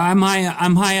 Yeah, I'm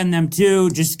high on them too,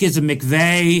 just because of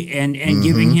McVay and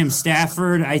giving him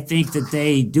Stafford. I think that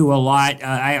they do a lot.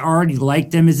 I already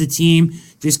like them as a team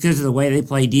just because of the way they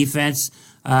play defense.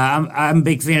 I'm a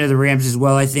big fan of the Rams as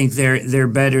well. I think they're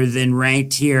better than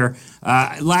ranked here.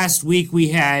 Last week we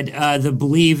had the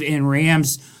Believe in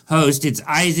Rams host. It's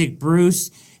Isaac Bruce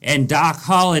and Doc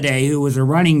Holliday, who was a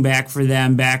running back for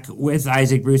them back with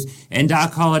Isaac Bruce. And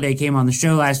Doc Holliday came on the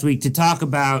show last week to talk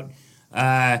about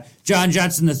John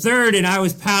Johnson III, and I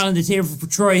was pounding the table for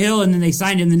Troy Hill, and then they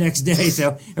signed him the next day,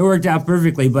 so it worked out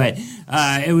perfectly. But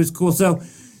it was cool. So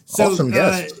awesome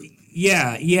guest.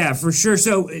 Yeah, for sure.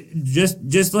 So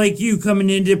just like you coming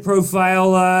in to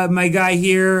profile my guy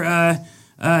here,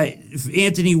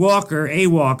 Anthony Walker,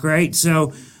 A-Walk, right?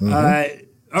 So,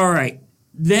 all right.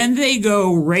 Then they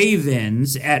go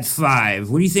Ravens at 5.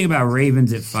 What do you think about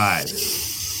Ravens at 5?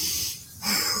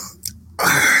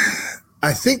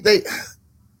 I think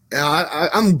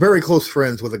I'm very close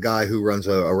friends with a guy who runs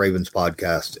a Ravens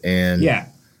podcast, and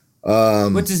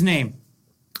what's his name?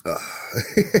 Put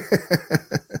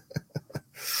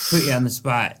you on the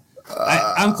spot.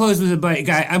 I'm close with a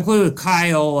guy. I'm close with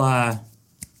Kyle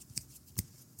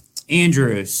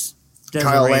Andrews.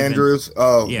 Kyle Andrews.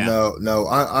 Oh yeah. No.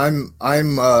 I'm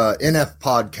NF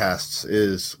Podcasts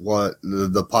is what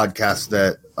the podcast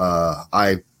that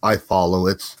I follow.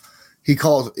 It's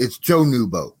Joe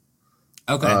Nubo.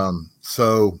 Okay.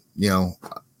 So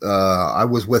I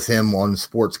was with him on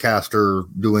Sportscaster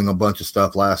doing a bunch of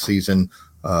stuff last season.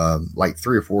 Like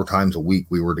 3 or 4 times a week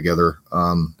we were together.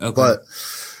 But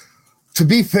to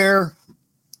be fair,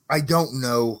 I don't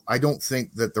know. I don't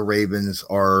think that the Ravens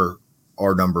are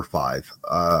number 5.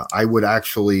 I would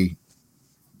actually,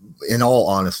 in all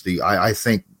honesty, I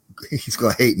think he's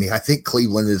going to hate me. I think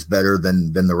Cleveland is better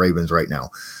than the Ravens right now.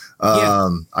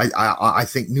 I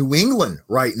think New England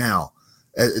right now,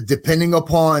 depending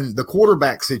upon the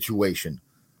quarterback situation,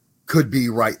 could be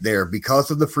right there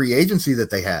because of the free agency that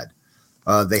they had.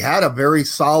 They had a very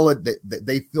solid.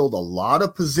 They filled a lot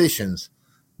of positions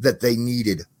that they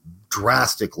needed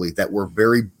drastically that were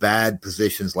very bad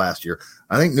positions last year.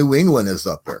 I think New England is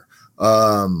up there.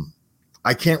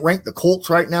 I can't rank the Colts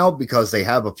right now because they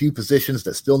have a few positions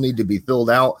that still need to be filled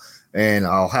out, and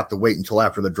I'll have to wait until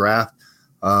after the draft.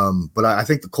 But I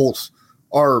think the Colts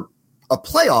are a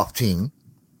playoff team.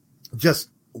 Just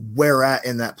where at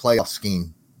in that playoff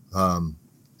scheme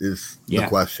is the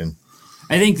question.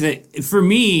 I think that for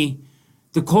me,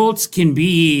 the Colts can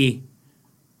be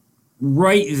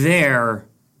right there.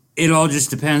 It all just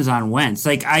depends on Wentz.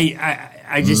 Like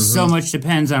I just so much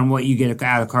depends on what you get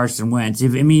out of Carson Wentz.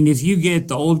 If you get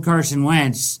the old Carson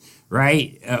Wentz,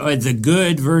 right, the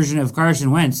good version of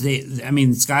Carson Wentz,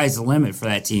 the sky's the limit for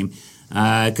that team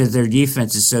because their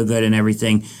defense is so good and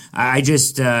everything. I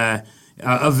just a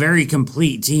very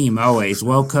complete team, always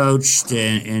well coached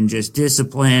and just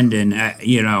disciplined, and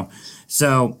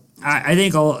So I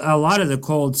think a lot of the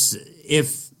Colts,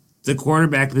 if the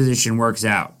quarterback position works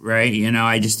out, right?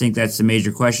 I just think that's the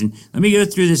major question. Let me go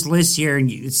through this list here and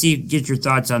get your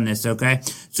thoughts on this, okay?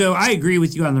 So I agree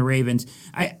with you on the Ravens.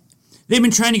 They've been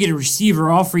trying to get a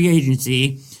receiver all free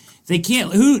agency. They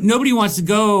can't. Nobody wants to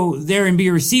go there and be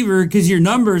a receiver because your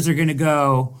numbers are going to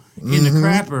go in the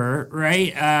crapper,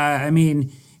 right?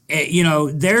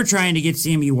 They're trying to get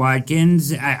Sammy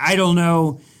Watkins. I don't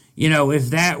know.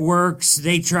 If that works.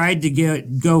 They tried to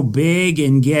go big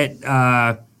and get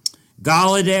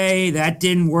Golladay. That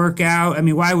didn't work out.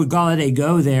 Why would Golladay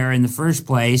go there in the first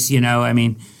place? They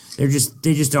just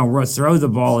don't throw the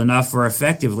ball enough or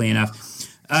effectively enough.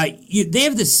 They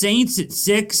have the Saints at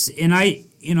 6, and I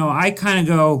kind of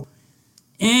go,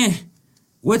 Jameis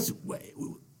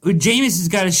has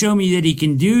got to show me that he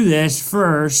can do this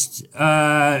first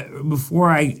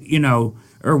before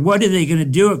or what are they going to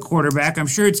do at quarterback? I'm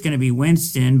sure it's going to be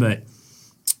Winston, but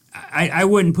I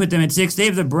wouldn't put them at 6. They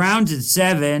have the Browns at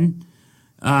 7.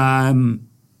 After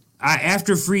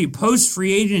post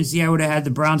free agency, I would have had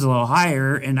the Browns a little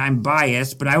higher, and I'm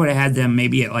biased, but I would have had them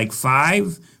maybe at like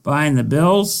 5 behind the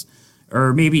Bills,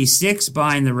 or maybe 6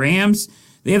 behind the Rams.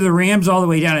 They have the Rams all the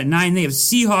way down at 9. They have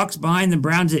Seahawks behind the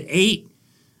Browns at 8.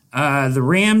 The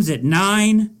Rams at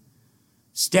 9.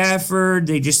 Stafford,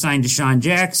 they just signed Deshaun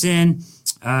Jackson.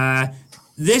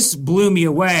 This blew me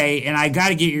away, and I got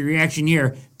to get your reaction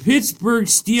here. Pittsburgh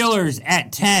Steelers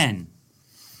at 10.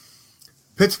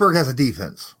 Pittsburgh has a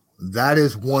defense. That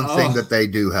is one thing that they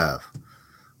do have.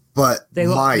 But they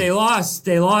lost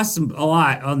a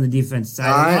lot on the defense side.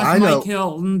 They lost Mike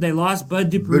Hilton. They lost Bud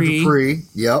Dupree.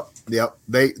 Yep.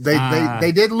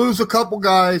 They did lose a couple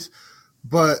guys,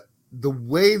 but the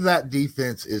way that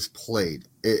defense is played,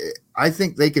 I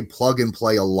think they could plug and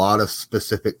play a lot of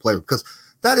specific players because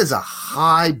that is a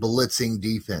high blitzing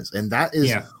defense, and that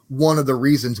is one of the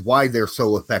reasons why they're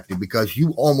so effective, because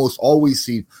you almost always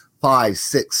see 5,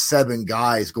 6, 7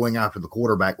 guys going after the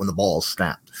quarterback when the ball is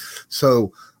snapped.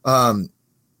 So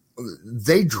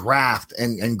they draft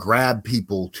and grab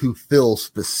people to fill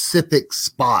specific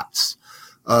spots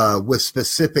with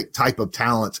specific type of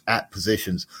talents at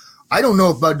positions. I don't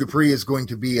know if Bud Dupree is going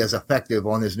to be as effective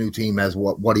on his new team as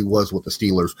what he was with the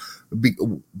Steelers,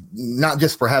 not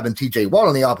just for having T.J. Watt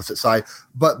on the opposite side,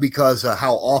 but because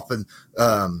how often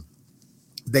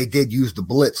they did use the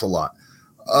blitz a lot.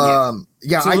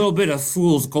 It's a little bit of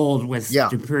fool's gold with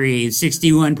Dupree.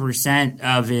 61%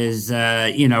 of his,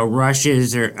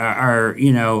 rushes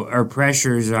or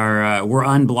pressures were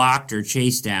unblocked or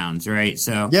chase downs, right?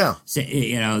 So,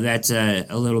 that's a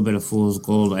little bit of fool's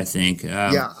gold, I think.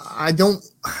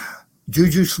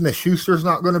 Juju Smith-Schuster's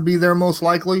not going to be there most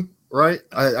likely, right?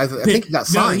 I think he got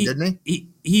signed, didn't he?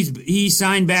 He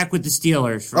signed back with the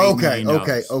Steelers. For Okay.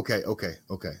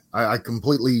 I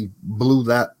completely blew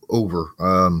that over.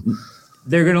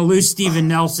 They're going to lose Steven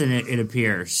Nelson, it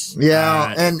appears.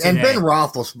 Yeah, and Ben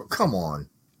Roethlisberger. Come on.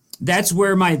 That's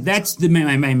my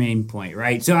main point,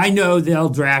 right? So I know they'll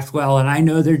draft well, and I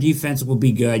know their defense will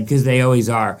be good because they always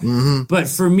are. Mm-hmm. But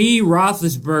for me,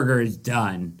 Roethlisberger is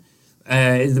done.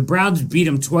 The Browns beat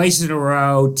him twice in a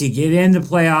row to get in the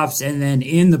playoffs and then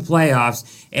in the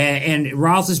playoffs. And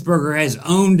Roethlisberger has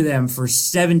owned them for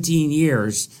 17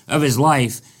 years of his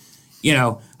life.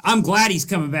 I'm glad he's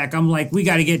coming back. I'm like, we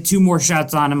got to get 2 more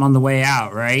shots on him on the way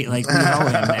out, right? Like, we owe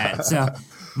him that. So,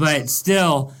 but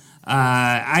still,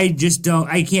 I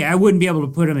wouldn't be able to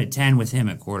put him at 10 with him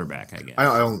at quarterback, I guess.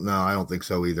 I don't think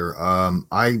so either.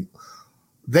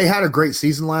 They had a great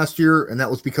season last year, and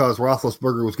that was because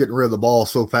Roethlisberger was getting rid of the ball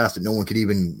so fast that no one could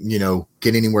even,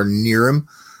 get anywhere near him.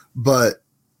 But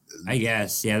I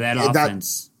guess, that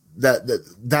offense.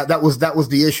 That was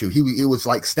the issue. He was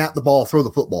like snap the ball, throw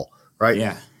the football, right?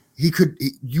 Yeah.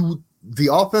 The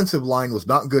offensive line was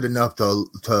not good enough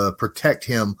to protect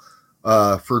him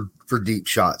for deep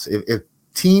shots. If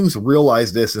teams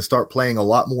realize this and start playing a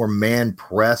lot more man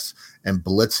press and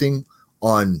blitzing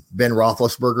on Ben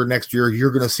Roethlisberger next year, you're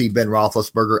going to see Ben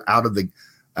Roethlisberger out of the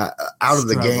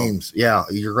games. Yeah,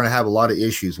 you're going to have a lot of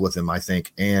issues with him, I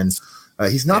think. And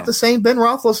he's not the same Ben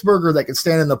Roethlisberger that can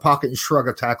stand in the pocket and shrug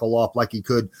a tackle off like he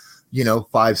could,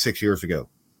 5-6 years ago.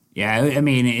 Yeah, I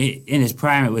mean, in his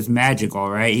prime, it was magical,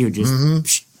 right? He would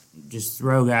just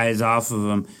throw guys off of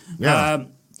him. Yeah.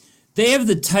 They have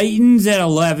the Titans at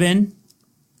 11.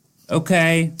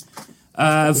 Okay.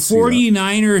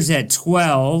 49ers at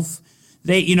 12.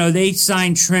 They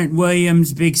signed Trent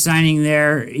Williams, big signing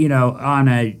there, on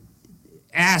a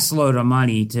ass load of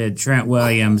money to Trent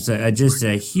Williams, just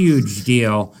a huge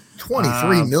deal.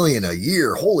 $23 million a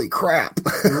year. Holy crap.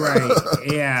 Right.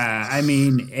 Yeah. I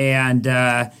mean, and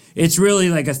it's really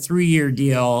like a 3-year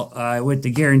deal with the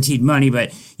guaranteed money.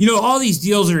 But, all these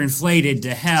deals are inflated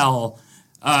to hell.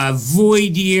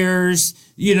 Void years,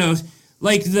 it's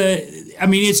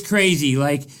crazy.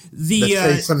 Like the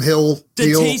Taysom Hill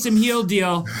deal. The Taysom Hill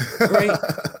deal, right?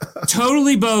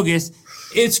 Totally bogus.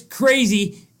 It's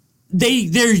crazy.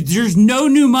 There's no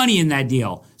new money in that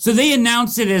deal. So they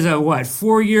announced it as a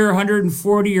 4-year,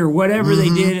 140 or whatever they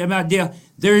did about deal.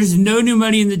 There's no new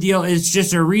money in the deal. It's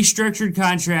just a restructured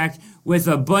contract with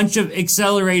a bunch of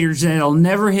accelerators that'll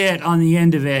never hit on the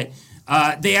end of it.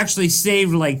 They actually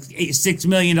saved like $6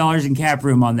 million in cap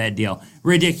room on that deal.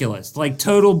 Ridiculous, like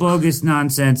total bogus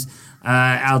nonsense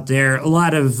out there. A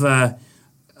lot of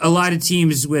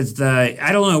teams with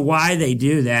I don't know why they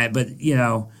do that, but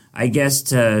I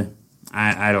guess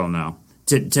I don't know.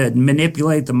 To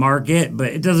manipulate the market, but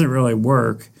it doesn't really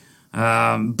work.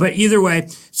 But either way,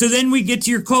 so then we get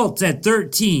to your Colts at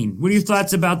 13. What are your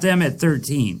thoughts about them at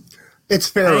 13? It's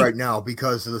fair right now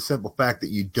because of the simple fact that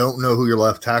you don't know who your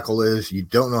left tackle is. You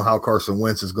don't know how Carson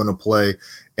Wentz is going to play.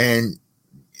 And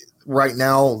right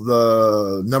now,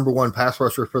 the number 1 pass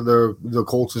rusher for the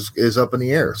Colts is up in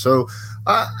the air. So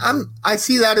I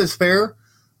see that as fair.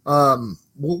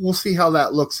 We'll see how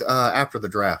that looks after the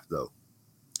draft, though.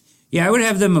 Yeah, I would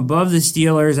have them above the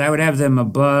Steelers. I would have them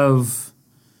above.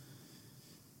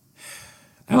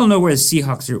 I don't know where the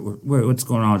Seahawks are. What's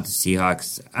going on with the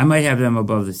Seahawks? I might have them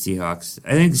above the Seahawks.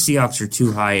 I think the Seahawks are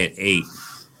too high at 8.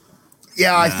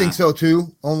 Yeah, I think so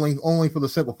too. Only for the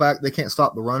simple fact they can't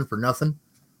stop the run for nothing.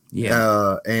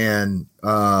 Yeah, and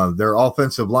their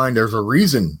offensive line. There's a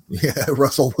reason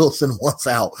Russell Wilson wants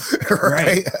out.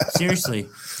 Right? Seriously.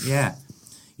 Yeah.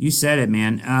 You said it,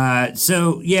 man.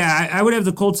 So, yeah, I would have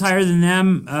the Colts higher than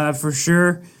them for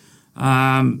sure.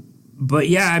 But,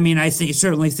 yeah, I mean, I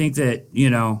certainly think that,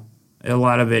 a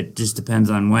lot of it just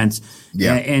depends on Wentz.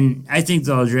 Yeah. And I think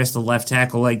they'll address the left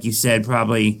tackle, like you said,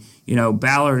 probably,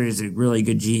 Ballard is a really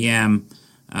good GM.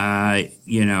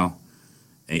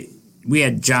 We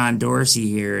had John Dorsey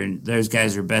here, and those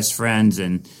guys are best friends.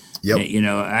 And,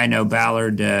 I know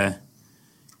Ballard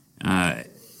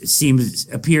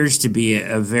appears to be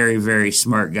a very, very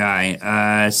smart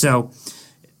guy. So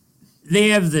they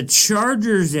have the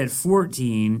Chargers at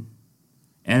 14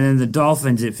 and then the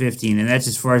Dolphins at 15, and that's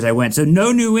as far as I went. So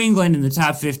no New England in the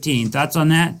top 15. Thoughts on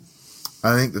that?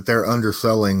 I think that they're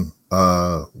underselling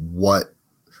what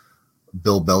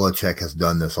Bill Belichick has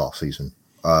done this offseason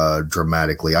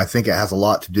dramatically. I think it has a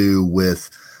lot to do with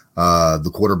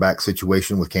the quarterback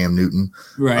situation with Cam Newton.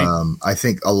 Right. I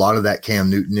think a lot of that Cam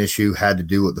Newton issue had to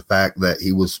do with the fact that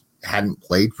he hadn't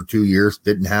played for 2 years,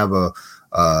 didn't have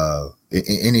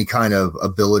any kind of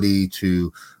ability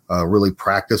to really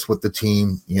practice with the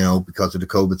team, because of the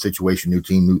COVID situation, new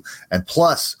team. And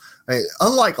plus,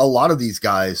 unlike a lot of these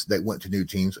guys that went to new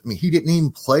teams, he didn't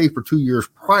even play for 2 years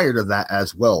prior to that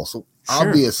as well. So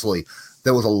obviously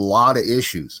there was a lot of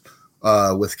issues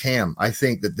with Cam. I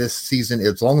think that this season,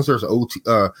 as long as there's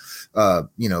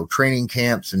training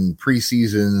camps and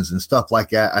preseasons and stuff like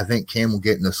that, I think Cam will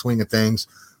get in the swing of things.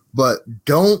 But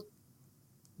don't.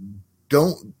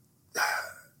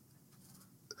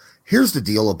 Here's the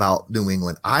deal about New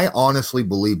England. I honestly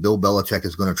believe Bill Belichick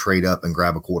is going to trade up and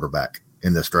grab a quarterback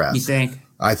in this draft. You think?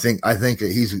 I think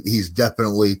that he's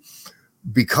definitely,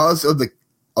 because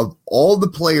of all the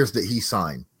players that he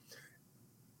signed,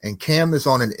 and Cam is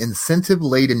on an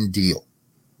incentive-laden deal.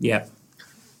 Yeah.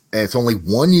 And it's only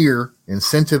 1 year,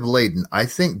 incentive-laden. I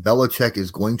think Belichick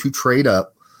is going to trade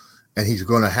up, and he's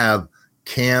going to have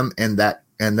Cam and that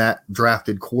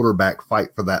drafted quarterback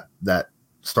fight for that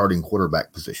starting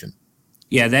quarterback position.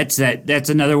 Yeah, that's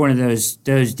another one of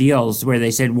those deals where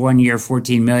they said 1 year,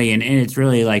 $14 million, and it's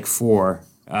really like four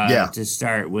to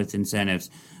start with incentives.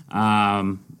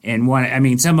 And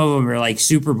some of them are like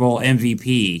Super Bowl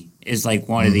MVP is like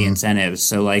one of the incentives.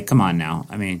 So like, come on now.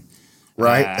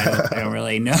 Right. I don't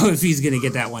really know if he's going to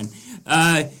get that one.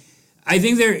 I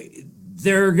think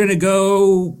they're going to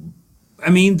go.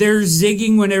 They're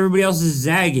zigging when everybody else is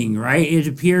zagging, right? It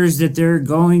appears that they're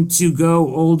going to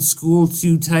go old school,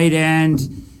 2 tight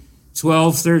end,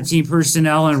 12, 13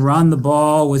 personnel, and run the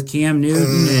ball with Cam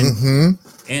Newton.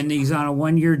 And he's on a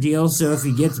 1 year deal, so if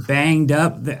he gets banged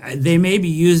up, they may be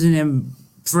using him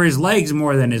for his legs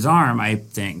more than his arm, I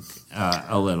think,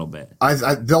 a little bit.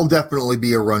 They'll definitely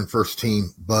be a run-first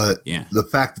team, but the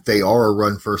fact that they are a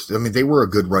run-first, they were a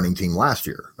good running team last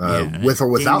year, with or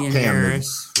without Damian Cam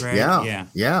Harris, right?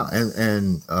 Yeah.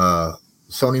 And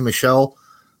Sony Michel,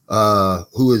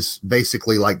 who is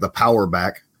basically like the power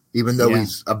back, even though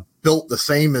he's built the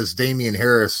same as Damian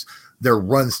Harris, their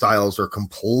run styles are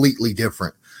completely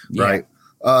different, right?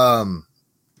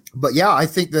 But I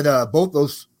think that both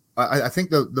those, I think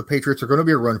the Patriots are going to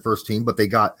be a run-first team, but they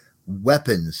got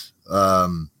weapons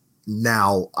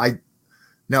now.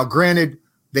 Granted,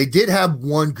 they did have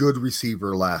one good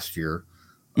receiver last year,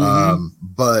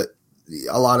 but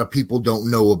a lot of people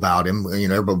don't know about him.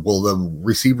 The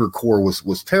receiver core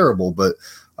was terrible. But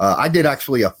I did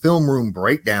actually a film room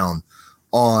breakdown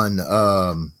on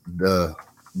a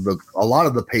lot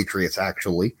of the Patriots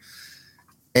actually.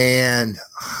 And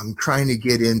I'm trying to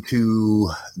get into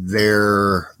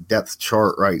their depth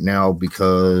chart right now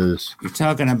because you're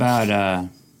talking about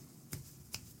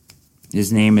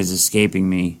his name is escaping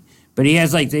me, but he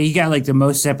has he got the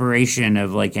most separation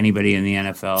of anybody in the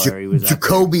NFL. He was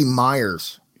Jacoby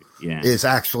Myers. Is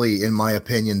actually, in my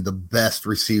opinion, the best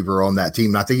receiver on that team.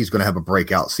 And I think he's going to have a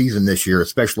breakout season this year,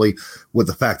 especially with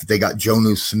the fact that they got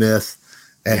Jonnu Smith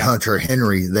and Hunter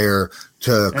Henry there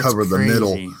to cover the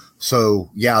middle. So,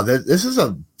 this is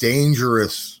a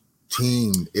dangerous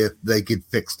team if they could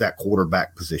fix that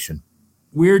quarterback position.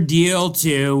 Weird deal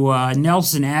to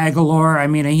Nelson Aguilar.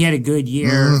 He had a good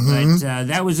year, but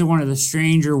that was one of the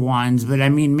stranger ones. But,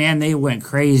 man, they went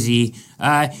crazy.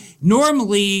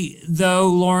 Normally, though,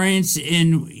 Lawrence,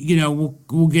 and,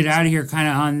 we'll get out of here kind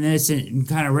of on this and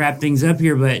kind of wrap things up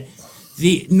here, but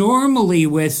normally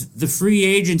with the free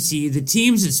agency, the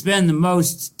teams that spend the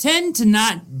most tend to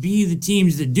not be the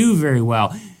teams that do very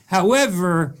well.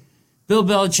 However, Bill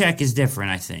Belichick is different,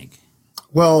 I think.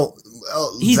 Well,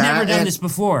 he's never done this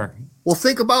before. Well,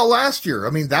 think about last year.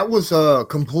 That was a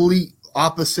complete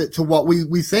opposite to what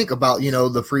we think about,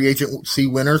 the free agency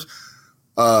winners.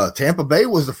 Tampa Bay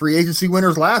was the free agency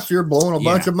winners last year, blowing a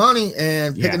bunch of money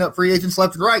and picking up free agents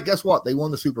left and right. Guess what? They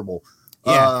won the Super Bowl.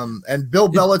 And Bill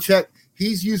Belichick,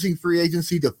 he's using free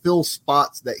agency to fill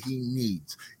spots that he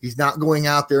needs. He's not going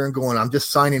out there and going, I'm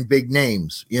just signing big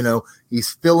names. He's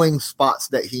filling spots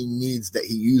that he needs, that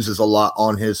he uses a lot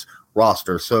on his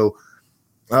roster. So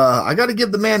I got to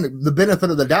give the man the benefit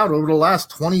of the doubt. Over the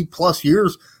last 20 plus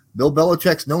years, Bill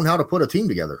Belichick's known how to put a team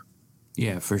together.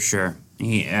 Yeah, for sure.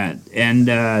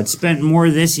 And spent more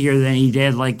this year than he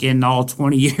did like in all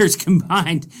 20 years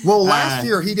combined. Well, last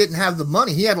year he didn't have the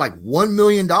money. He had like $1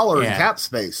 million in cap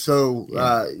space. So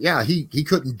he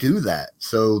couldn't do that.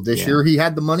 So this year he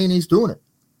had the money and he's doing it.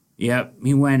 Yep,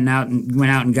 he went out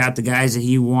and got the guys that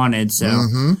he wanted. So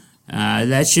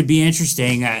that should be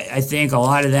interesting. I think a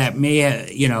lot of that may have,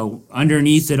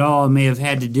 underneath it all, may have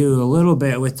had to do a little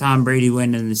bit with Tom Brady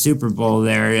winning the Super Bowl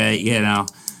there.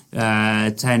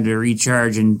 Time to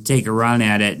recharge and take a run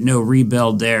at it. No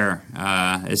rebuild there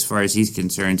as far as he's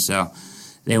concerned. So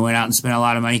they went out and spent a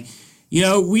lot of money.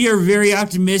 We are very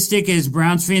optimistic as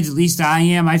Browns fans. At least I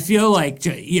am. I feel like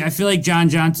John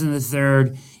Johnson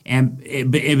III, and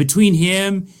between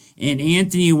him and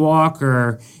Anthony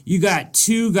Walker, you got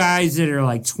two guys that are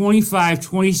like 25,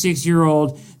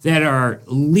 26-year-old that are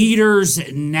leaders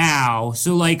now.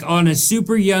 So like on a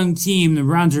super young team, the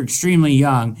Browns are extremely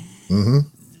young. Mm-hmm.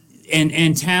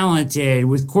 And talented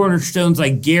with cornerstones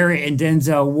like Garrett and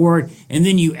Denzel Ward. And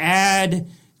then you add,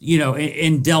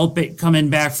 and Delpit coming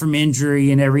back from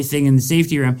injury and everything in the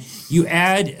safety room. You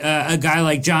add a guy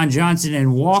like John Johnson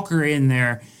and Walker in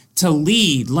there to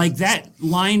lead. Like that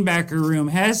linebacker room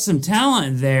has some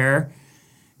talent there,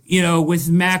 with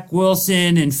Mack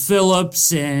Wilson and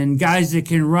Phillips and guys that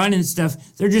can run and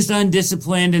stuff. They're just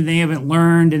undisciplined and they haven't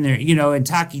learned and they're, and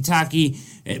Taki.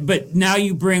 But now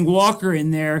you bring Walker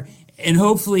in there, and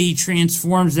hopefully he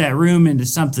transforms that room into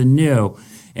something new.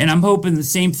 And I'm hoping the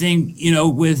same thing,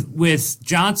 with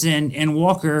Johnson and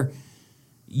Walker,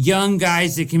 young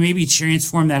guys that can maybe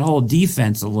transform that whole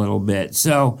defense a little bit.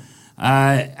 So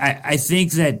I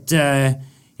think that,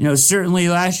 certainly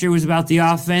last year was about the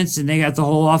offense, and they got the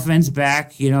whole offense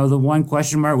back. The one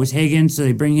question mark was Higgins, so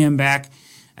they bring him back.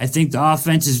 I think the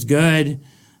offense is good.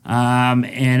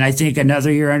 And I think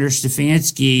another year under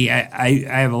Stefanski, I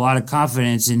have a lot of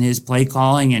confidence in his play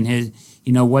calling and his,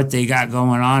 what they got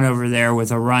going on over there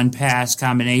with a run-pass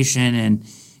combination.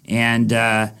 And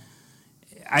I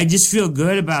just feel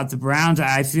good about the Browns.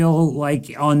 I feel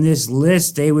like on this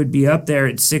list, they would be up there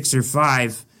at 6 or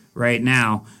 5 right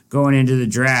now going into the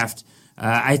draft.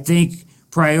 I think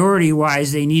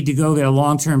priority-wise, they need to go get a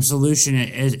long-term solution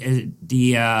at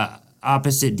the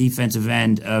opposite defensive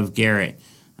end of Garrett.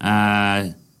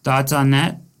 Thoughts on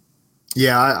that?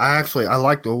 Yeah, I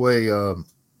like the way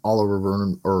Oliver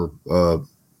Vernon,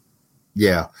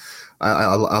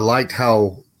 I liked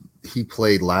how he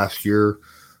played last year,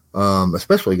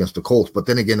 especially against the Colts. But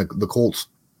then again, the Colts,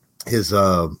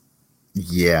 the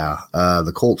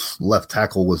Colts left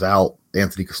tackle was out,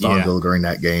 Anthony Costanzo, during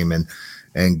that game, and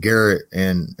Garrett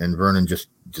and Vernon just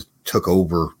took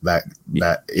over that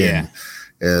end.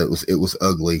 It was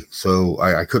ugly, so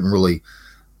I couldn't really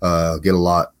get a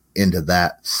lot into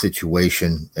that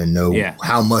situation and know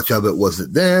how much of it was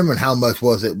it them and how much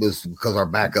was because our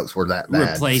backups were that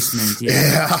bad. Replacement,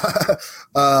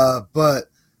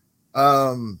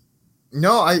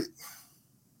 no,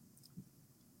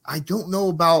 I don't know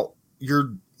about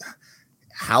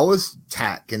how is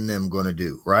Tack and them going to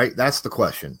do, right? That's the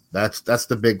question. That's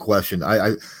the big question.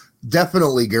 I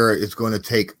definitely Garrett is going to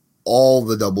take all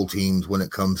the double teams when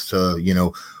it comes to,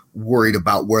 worried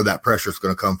about where that pressure is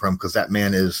going to come from, because that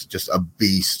man is just a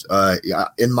beast.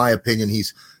 In my opinion,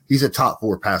 he's a top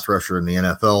 4 pass rusher in the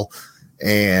NFL,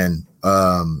 and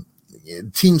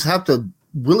teams have to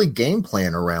really game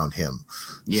plan around him.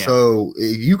 Yeah. So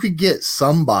if you could get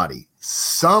somebody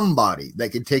that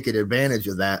could take advantage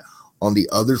of that on the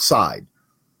other side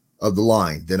of the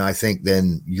line, then I think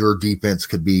then your defense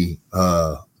could be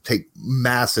take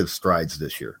massive strides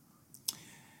this year.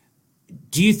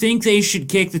 Do you think they should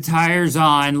kick the tires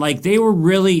on, like they were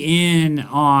really in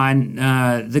on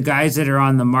the guys that are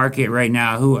on the market right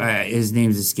now? Who his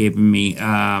name's escaping me.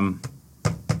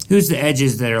 Who's the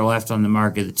edges that are left on the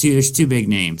market? There's 2 big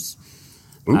names.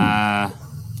 Hold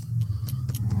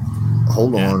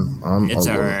on. It's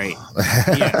all right.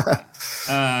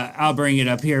 I'll bring it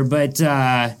up here. But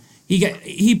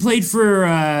he played for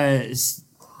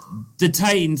the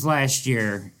Titans last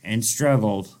year and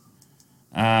struggled.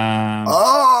 Clowney.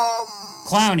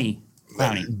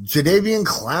 Jadeveon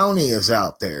Clowney is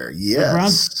out there.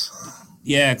 Yes.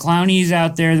 Clowney's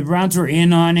out there. The Browns were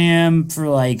in on him for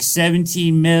like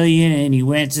 $17 million, and he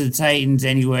went to the Titans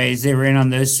anyways. They were in on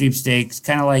those sweepstakes,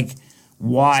 kind of like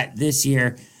Watt this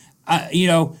year.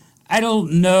 I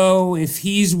don't know if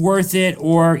he's worth it,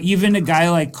 or even a guy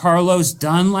like Carlos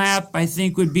Dunlap, I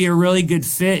think would be a really good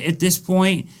fit at this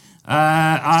point,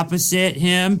 opposite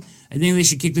him. I think they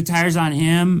should kick the tires on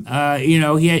him.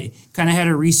 He kind of had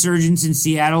a resurgence in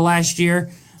Seattle last year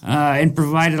and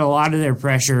provided a lot of their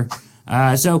pressure.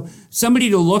 So somebody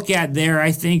to look at there,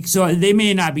 I think. So they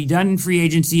may not be done in free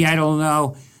agency. I don't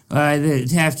know. They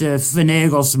have to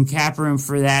finagle some cap room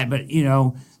for that. But,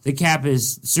 the cap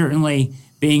is certainly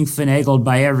being finagled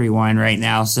by everyone right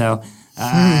now. So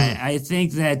I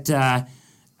think that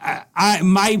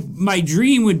my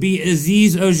dream would be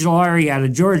Azeez Ojulari out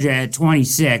of Georgia at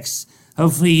 26.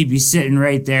 Hopefully he'd be sitting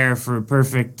right there for a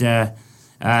perfect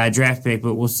draft pick,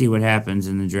 but we'll see what happens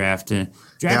in the draft.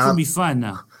 Draft would be fun,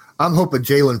 though. I'm hoping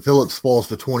Jalen Phillips falls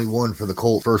to 21 for the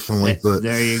Colts personally. But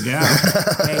there you go.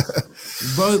 Hey,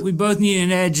 we both need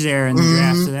an edge there in the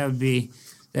draft, so that would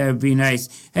be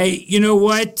nice. Hey, you know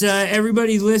what?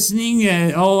 Everybody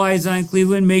listening, All Eyes on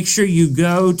Cleveland, make sure you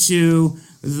go to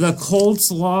the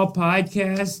Colts Law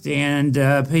podcast and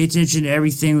pay attention to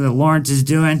everything that Lawrence is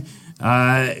doing.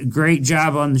 Great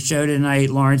job on the show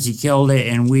tonight, Lawrence. You killed it,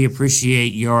 and we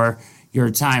appreciate your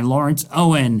time. Lawrence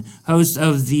Owen, host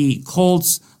of the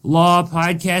Colts Law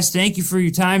podcast. Thank you for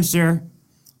your time, sir.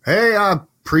 Hey, I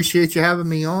appreciate you having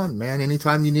me on, man.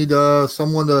 Anytime you need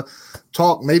someone to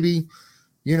talk, maybe,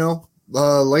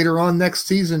 later on next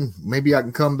season, maybe I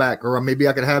can come back, or maybe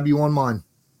I could have you on mine.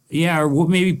 Yeah, or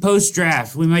maybe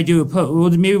post-draft. We might do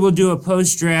we'll do a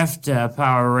post-draft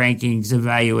power rankings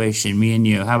evaluation, me and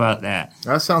you. How about that?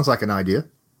 That sounds like an idea.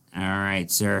 All right,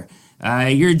 sir.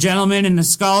 You're a gentleman and a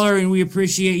scholar, and we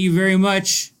appreciate you very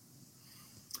much.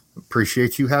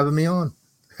 Appreciate you having me on.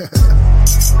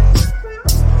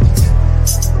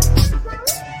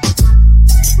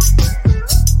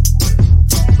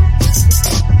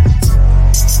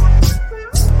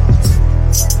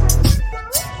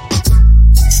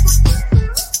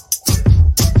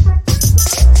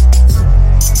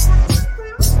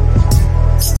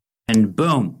 And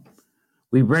boom,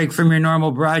 we break from your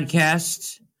normal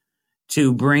broadcast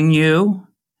to bring you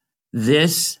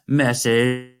this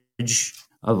message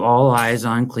of All Eyes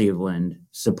on Cleveland,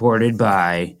 supported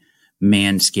by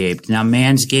Manscaped. Now,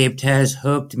 Manscaped has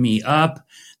hooked me up.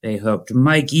 They hooked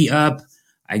Mikey up.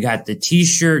 I got the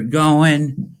t-shirt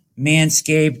going.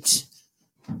 Manscaped,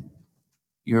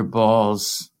 your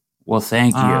balls will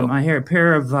thank you. I hear a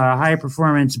pair of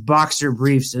high-performance boxer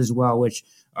briefs as well, which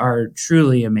are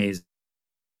truly amazing.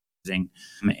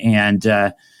 And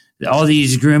all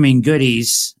these grooming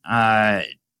goodies helps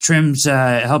trim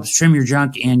your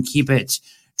junk and keep it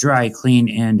dry, clean,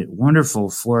 and wonderful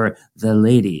for the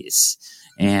ladies.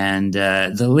 And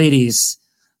the ladies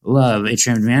love a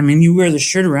trimmed man. I mean, you wear the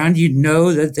shirt around, you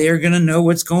know that they're going to know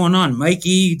what's going on.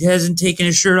 Mikey hasn't taken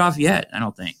his shirt off yet, I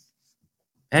don't think.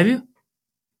 Have you?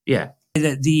 Yeah.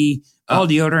 The all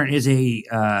deodorant is a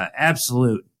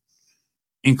absolute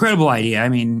incredible idea. I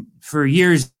mean, for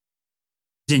years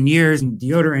and years,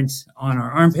 deodorant on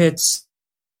our armpits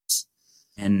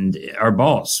and our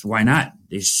balls. Why not?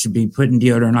 They should be putting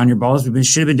deodorant on your balls.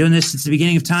 Should have been doing this since the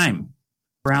beginning of time.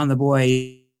 Around the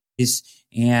boys,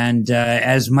 and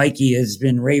as Mikey has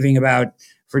been raving about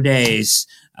for days,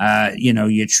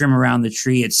 you trim around the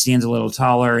tree, it stands a little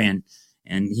taller, and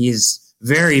he's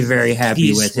very, very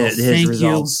happy with his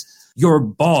results. Your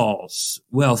balls,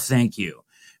 well, thank you.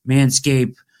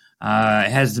 Manscaped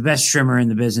has the best trimmer in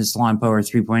the business, Lawn Mower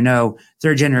 3.0,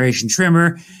 third-generation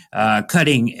trimmer,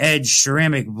 cutting-edge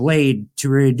ceramic blade to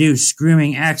reduce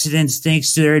grooming accidents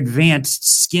thanks to their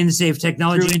advanced skin-safe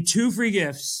technology. And 2 free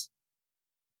gifts.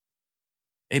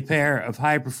 A pair of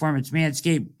high-performance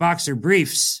Manscaped boxer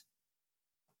briefs.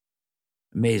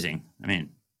 Amazing. I mean,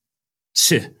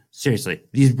 seriously,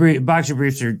 these boxer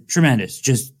briefs are tremendous.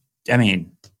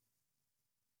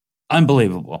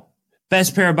 Unbelievable.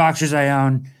 Best pair of boxers I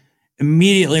own.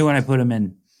 Immediately when I put them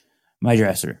in my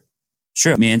dresser.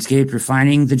 Sure. Manscaped,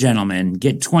 refining the gentleman.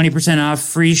 Get 20% off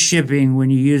free shipping when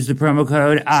you use the promo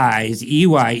code EYES,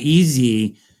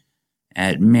 EYEZ,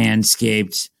 at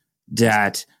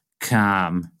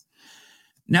manscaped.com.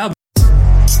 Now,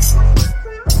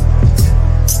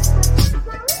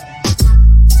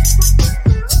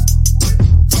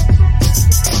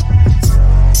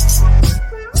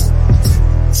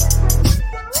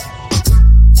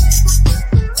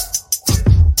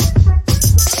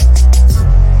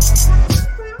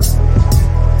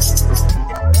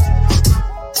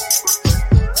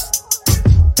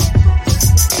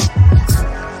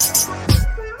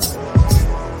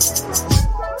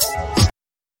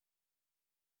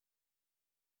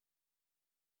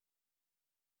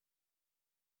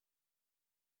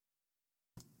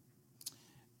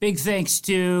 big thanks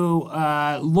to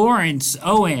Lawrence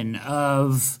Owen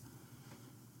of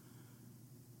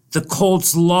the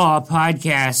Colts Law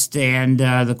podcast and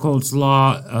the Colts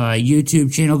Law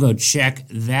YouTube channel. Go check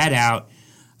that out.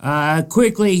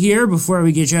 Quickly here, before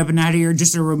we get you up and out of here,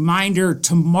 just a reminder,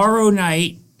 tomorrow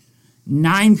night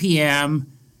 9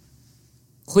 p.m.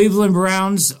 Cleveland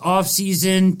Browns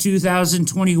offseason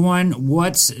 2021.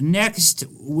 What's next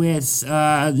with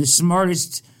the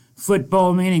smartest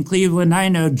football man in Cleveland? I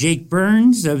know Jake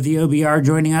Burns of the OBR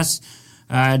joining us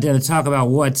to talk about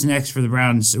what's next for the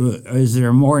Browns. Is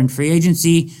there more in free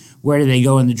agency? Where do they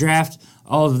go in the draft?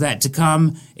 All of that to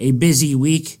come. A busy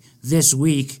week this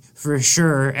week for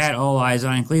sure at All Eyes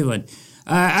on Cleveland.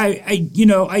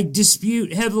 I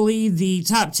dispute heavily the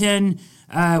top 10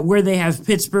 where they have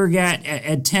Pittsburgh at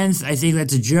 10th. I think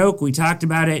that's a joke. We talked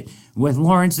about it with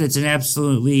Lawrence. That's an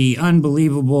absolutely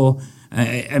unbelievable.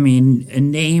 A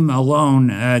name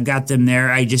alone got them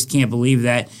there. I just can't believe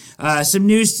that. Some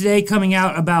news today coming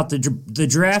out about the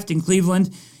draft in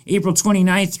Cleveland, April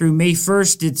 29th through May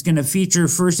 1st. It's going to feature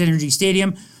First Energy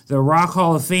Stadium, the Rock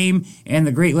Hall of Fame, and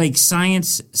the Great Lakes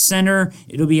Science Center.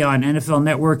 It'll be on NFL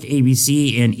Network,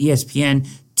 ABC, and ESPN.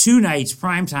 2 nights,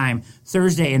 primetime,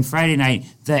 Thursday and Friday night.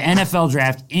 The NFL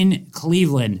draft in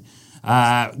Cleveland.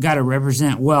 Got to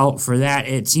represent well for that.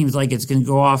 It seems like it's going to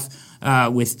go off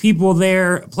with people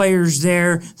there, players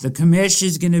there. The commish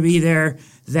is going to be there.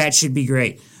 That should be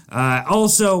great.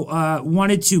 Also,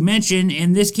 wanted to mention,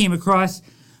 and this came across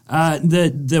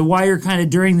the wire kind of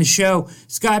during the show,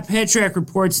 Scott Petrak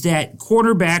reports that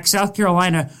South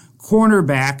Carolina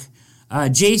cornerback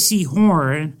J.C.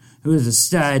 Horn, who is a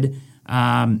stud,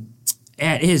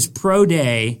 at his pro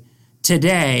day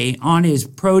today, on his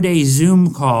pro day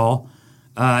Zoom call,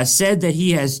 said that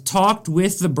he has talked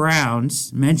with the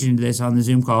Browns, mentioned this on the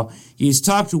Zoom call, he's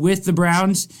talked with the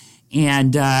Browns,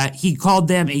 and he called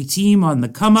them a team on the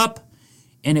come up,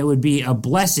 and it would be a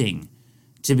blessing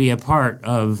to be a part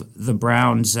of the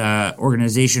Browns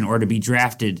organization or to be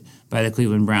drafted by the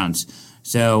Cleveland Browns.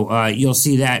 So you'll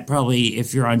see that probably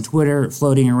if you're on Twitter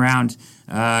floating around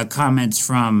comments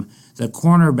from the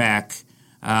cornerback,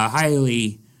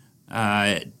 highly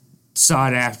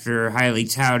sought after, highly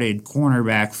touted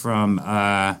cornerback from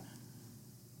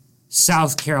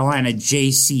South Carolina,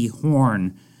 J.C.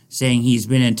 Horn, saying he's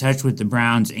been in touch with the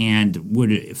Browns and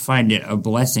would find it a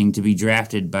blessing to be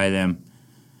drafted by them.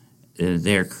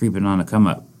 They're creeping on a come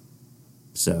up.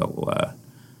 So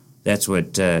that's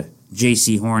what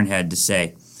J.C. Horn had to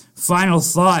say. Final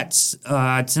thoughts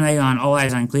tonight on All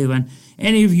Eyes on Cleveland.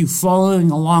 Any of you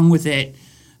following along with it?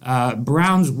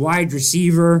 Browns wide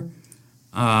receiver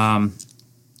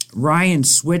Ryan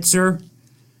Switzer,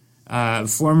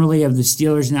 formerly of the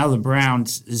Steelers, now the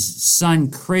Browns. His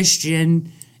son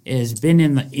Christian has been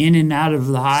in and out of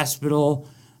the hospital.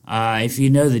 If you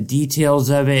know the details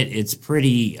of it, it's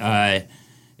pretty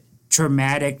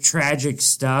traumatic, tragic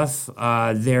stuff.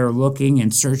 They're looking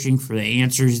and searching for the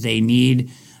answers they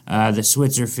need, the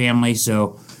Switzer family.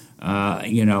 So,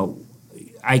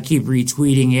 I keep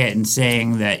retweeting it and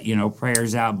saying that,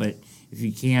 prayers out. But if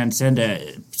you can, send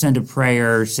a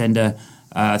prayer, send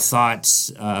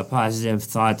thoughts, positive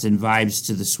thoughts and vibes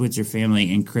to the Switzer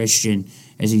family and Christian,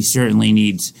 as he certainly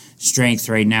needs strength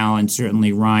right now. And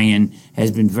certainly Ryan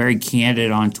has been very candid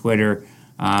on Twitter,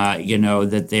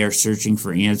 that they are searching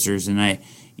for answers. And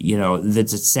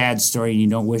that's a sad story, and you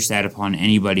don't wish that upon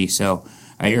anybody. So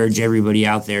I urge everybody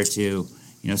out there to,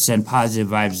 send positive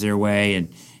vibes their way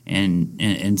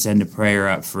and send a prayer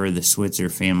up for the Switzer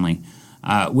family.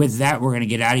 With that, we're going to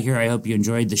get out of here. I hope you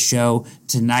enjoyed the show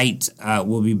tonight.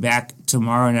 We'll be back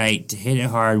tomorrow night to hit it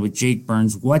hard with Jake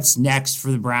Burns. What's next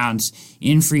for the Browns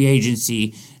in free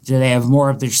agency? Do they have more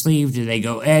up their sleeve? Do they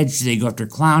go edge? Do they go after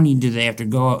Clowney? Do they have to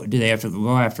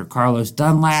go after Carlos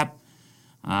Dunlap?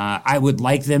 I would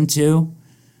like them to,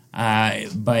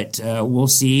 but we'll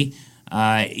see.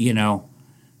 I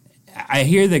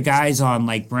hear the guys on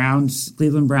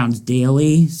Cleveland Browns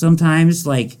Daily sometimes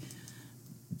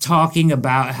talking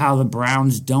about how the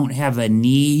Browns don't have a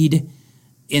need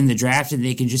in the draft and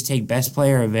they can just take best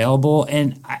player available.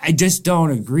 And I just don't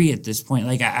agree at this point.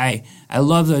 I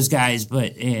love those guys,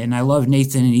 and I love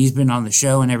Nathan, and he's been on the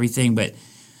show and everything, but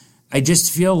I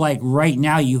just feel like right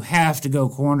now you have to go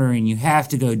corner and you have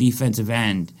to go defensive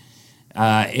end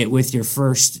with your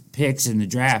first picks in the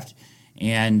draft.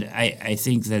 And I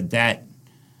think that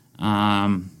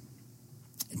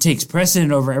takes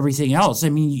precedent over everything else. I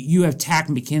mean, you have Takk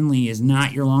McKinley is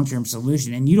not your long-term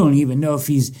solution, and you don't even know if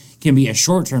can be a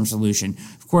short-term solution.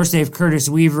 Of course, they have Curtis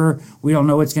Weaver. We don't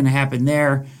know what's going to happen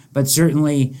there, but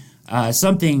certainly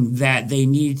something that they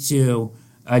need to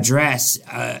address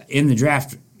in the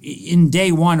draft in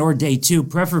day one or day two,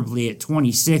 preferably at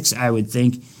 26, I would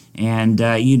think. And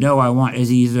I want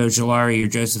Azeez Ojulari or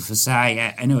Joseph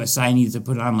Asai. I know Asai needs to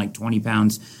put on 20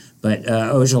 pounds, but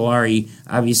Ojulari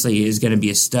obviously is going to be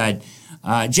a stud.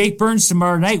 Jake Burns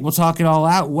tomorrow night. We'll talk it all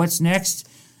out. What's next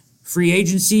free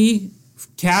agency,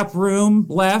 cap room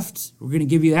left. We're going to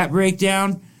give you that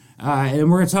breakdown. And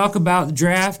we're going to talk about the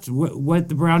draft, what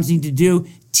the Browns need to do,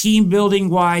 team building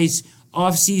wise,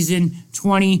 offseason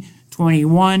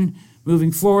 2021.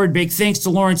 Moving forward, big thanks to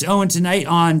Lawrence Owen tonight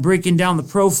on breaking down the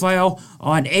profile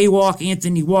on AWalk,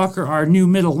 Anthony Walker, our new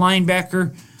middle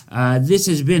linebacker. This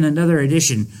has been another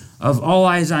edition of All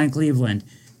Eyes on Cleveland.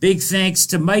 Big thanks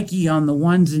to Mikey on the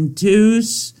ones and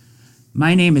twos.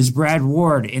 My name is Brad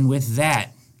Ward, and with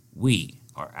that, we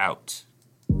are out.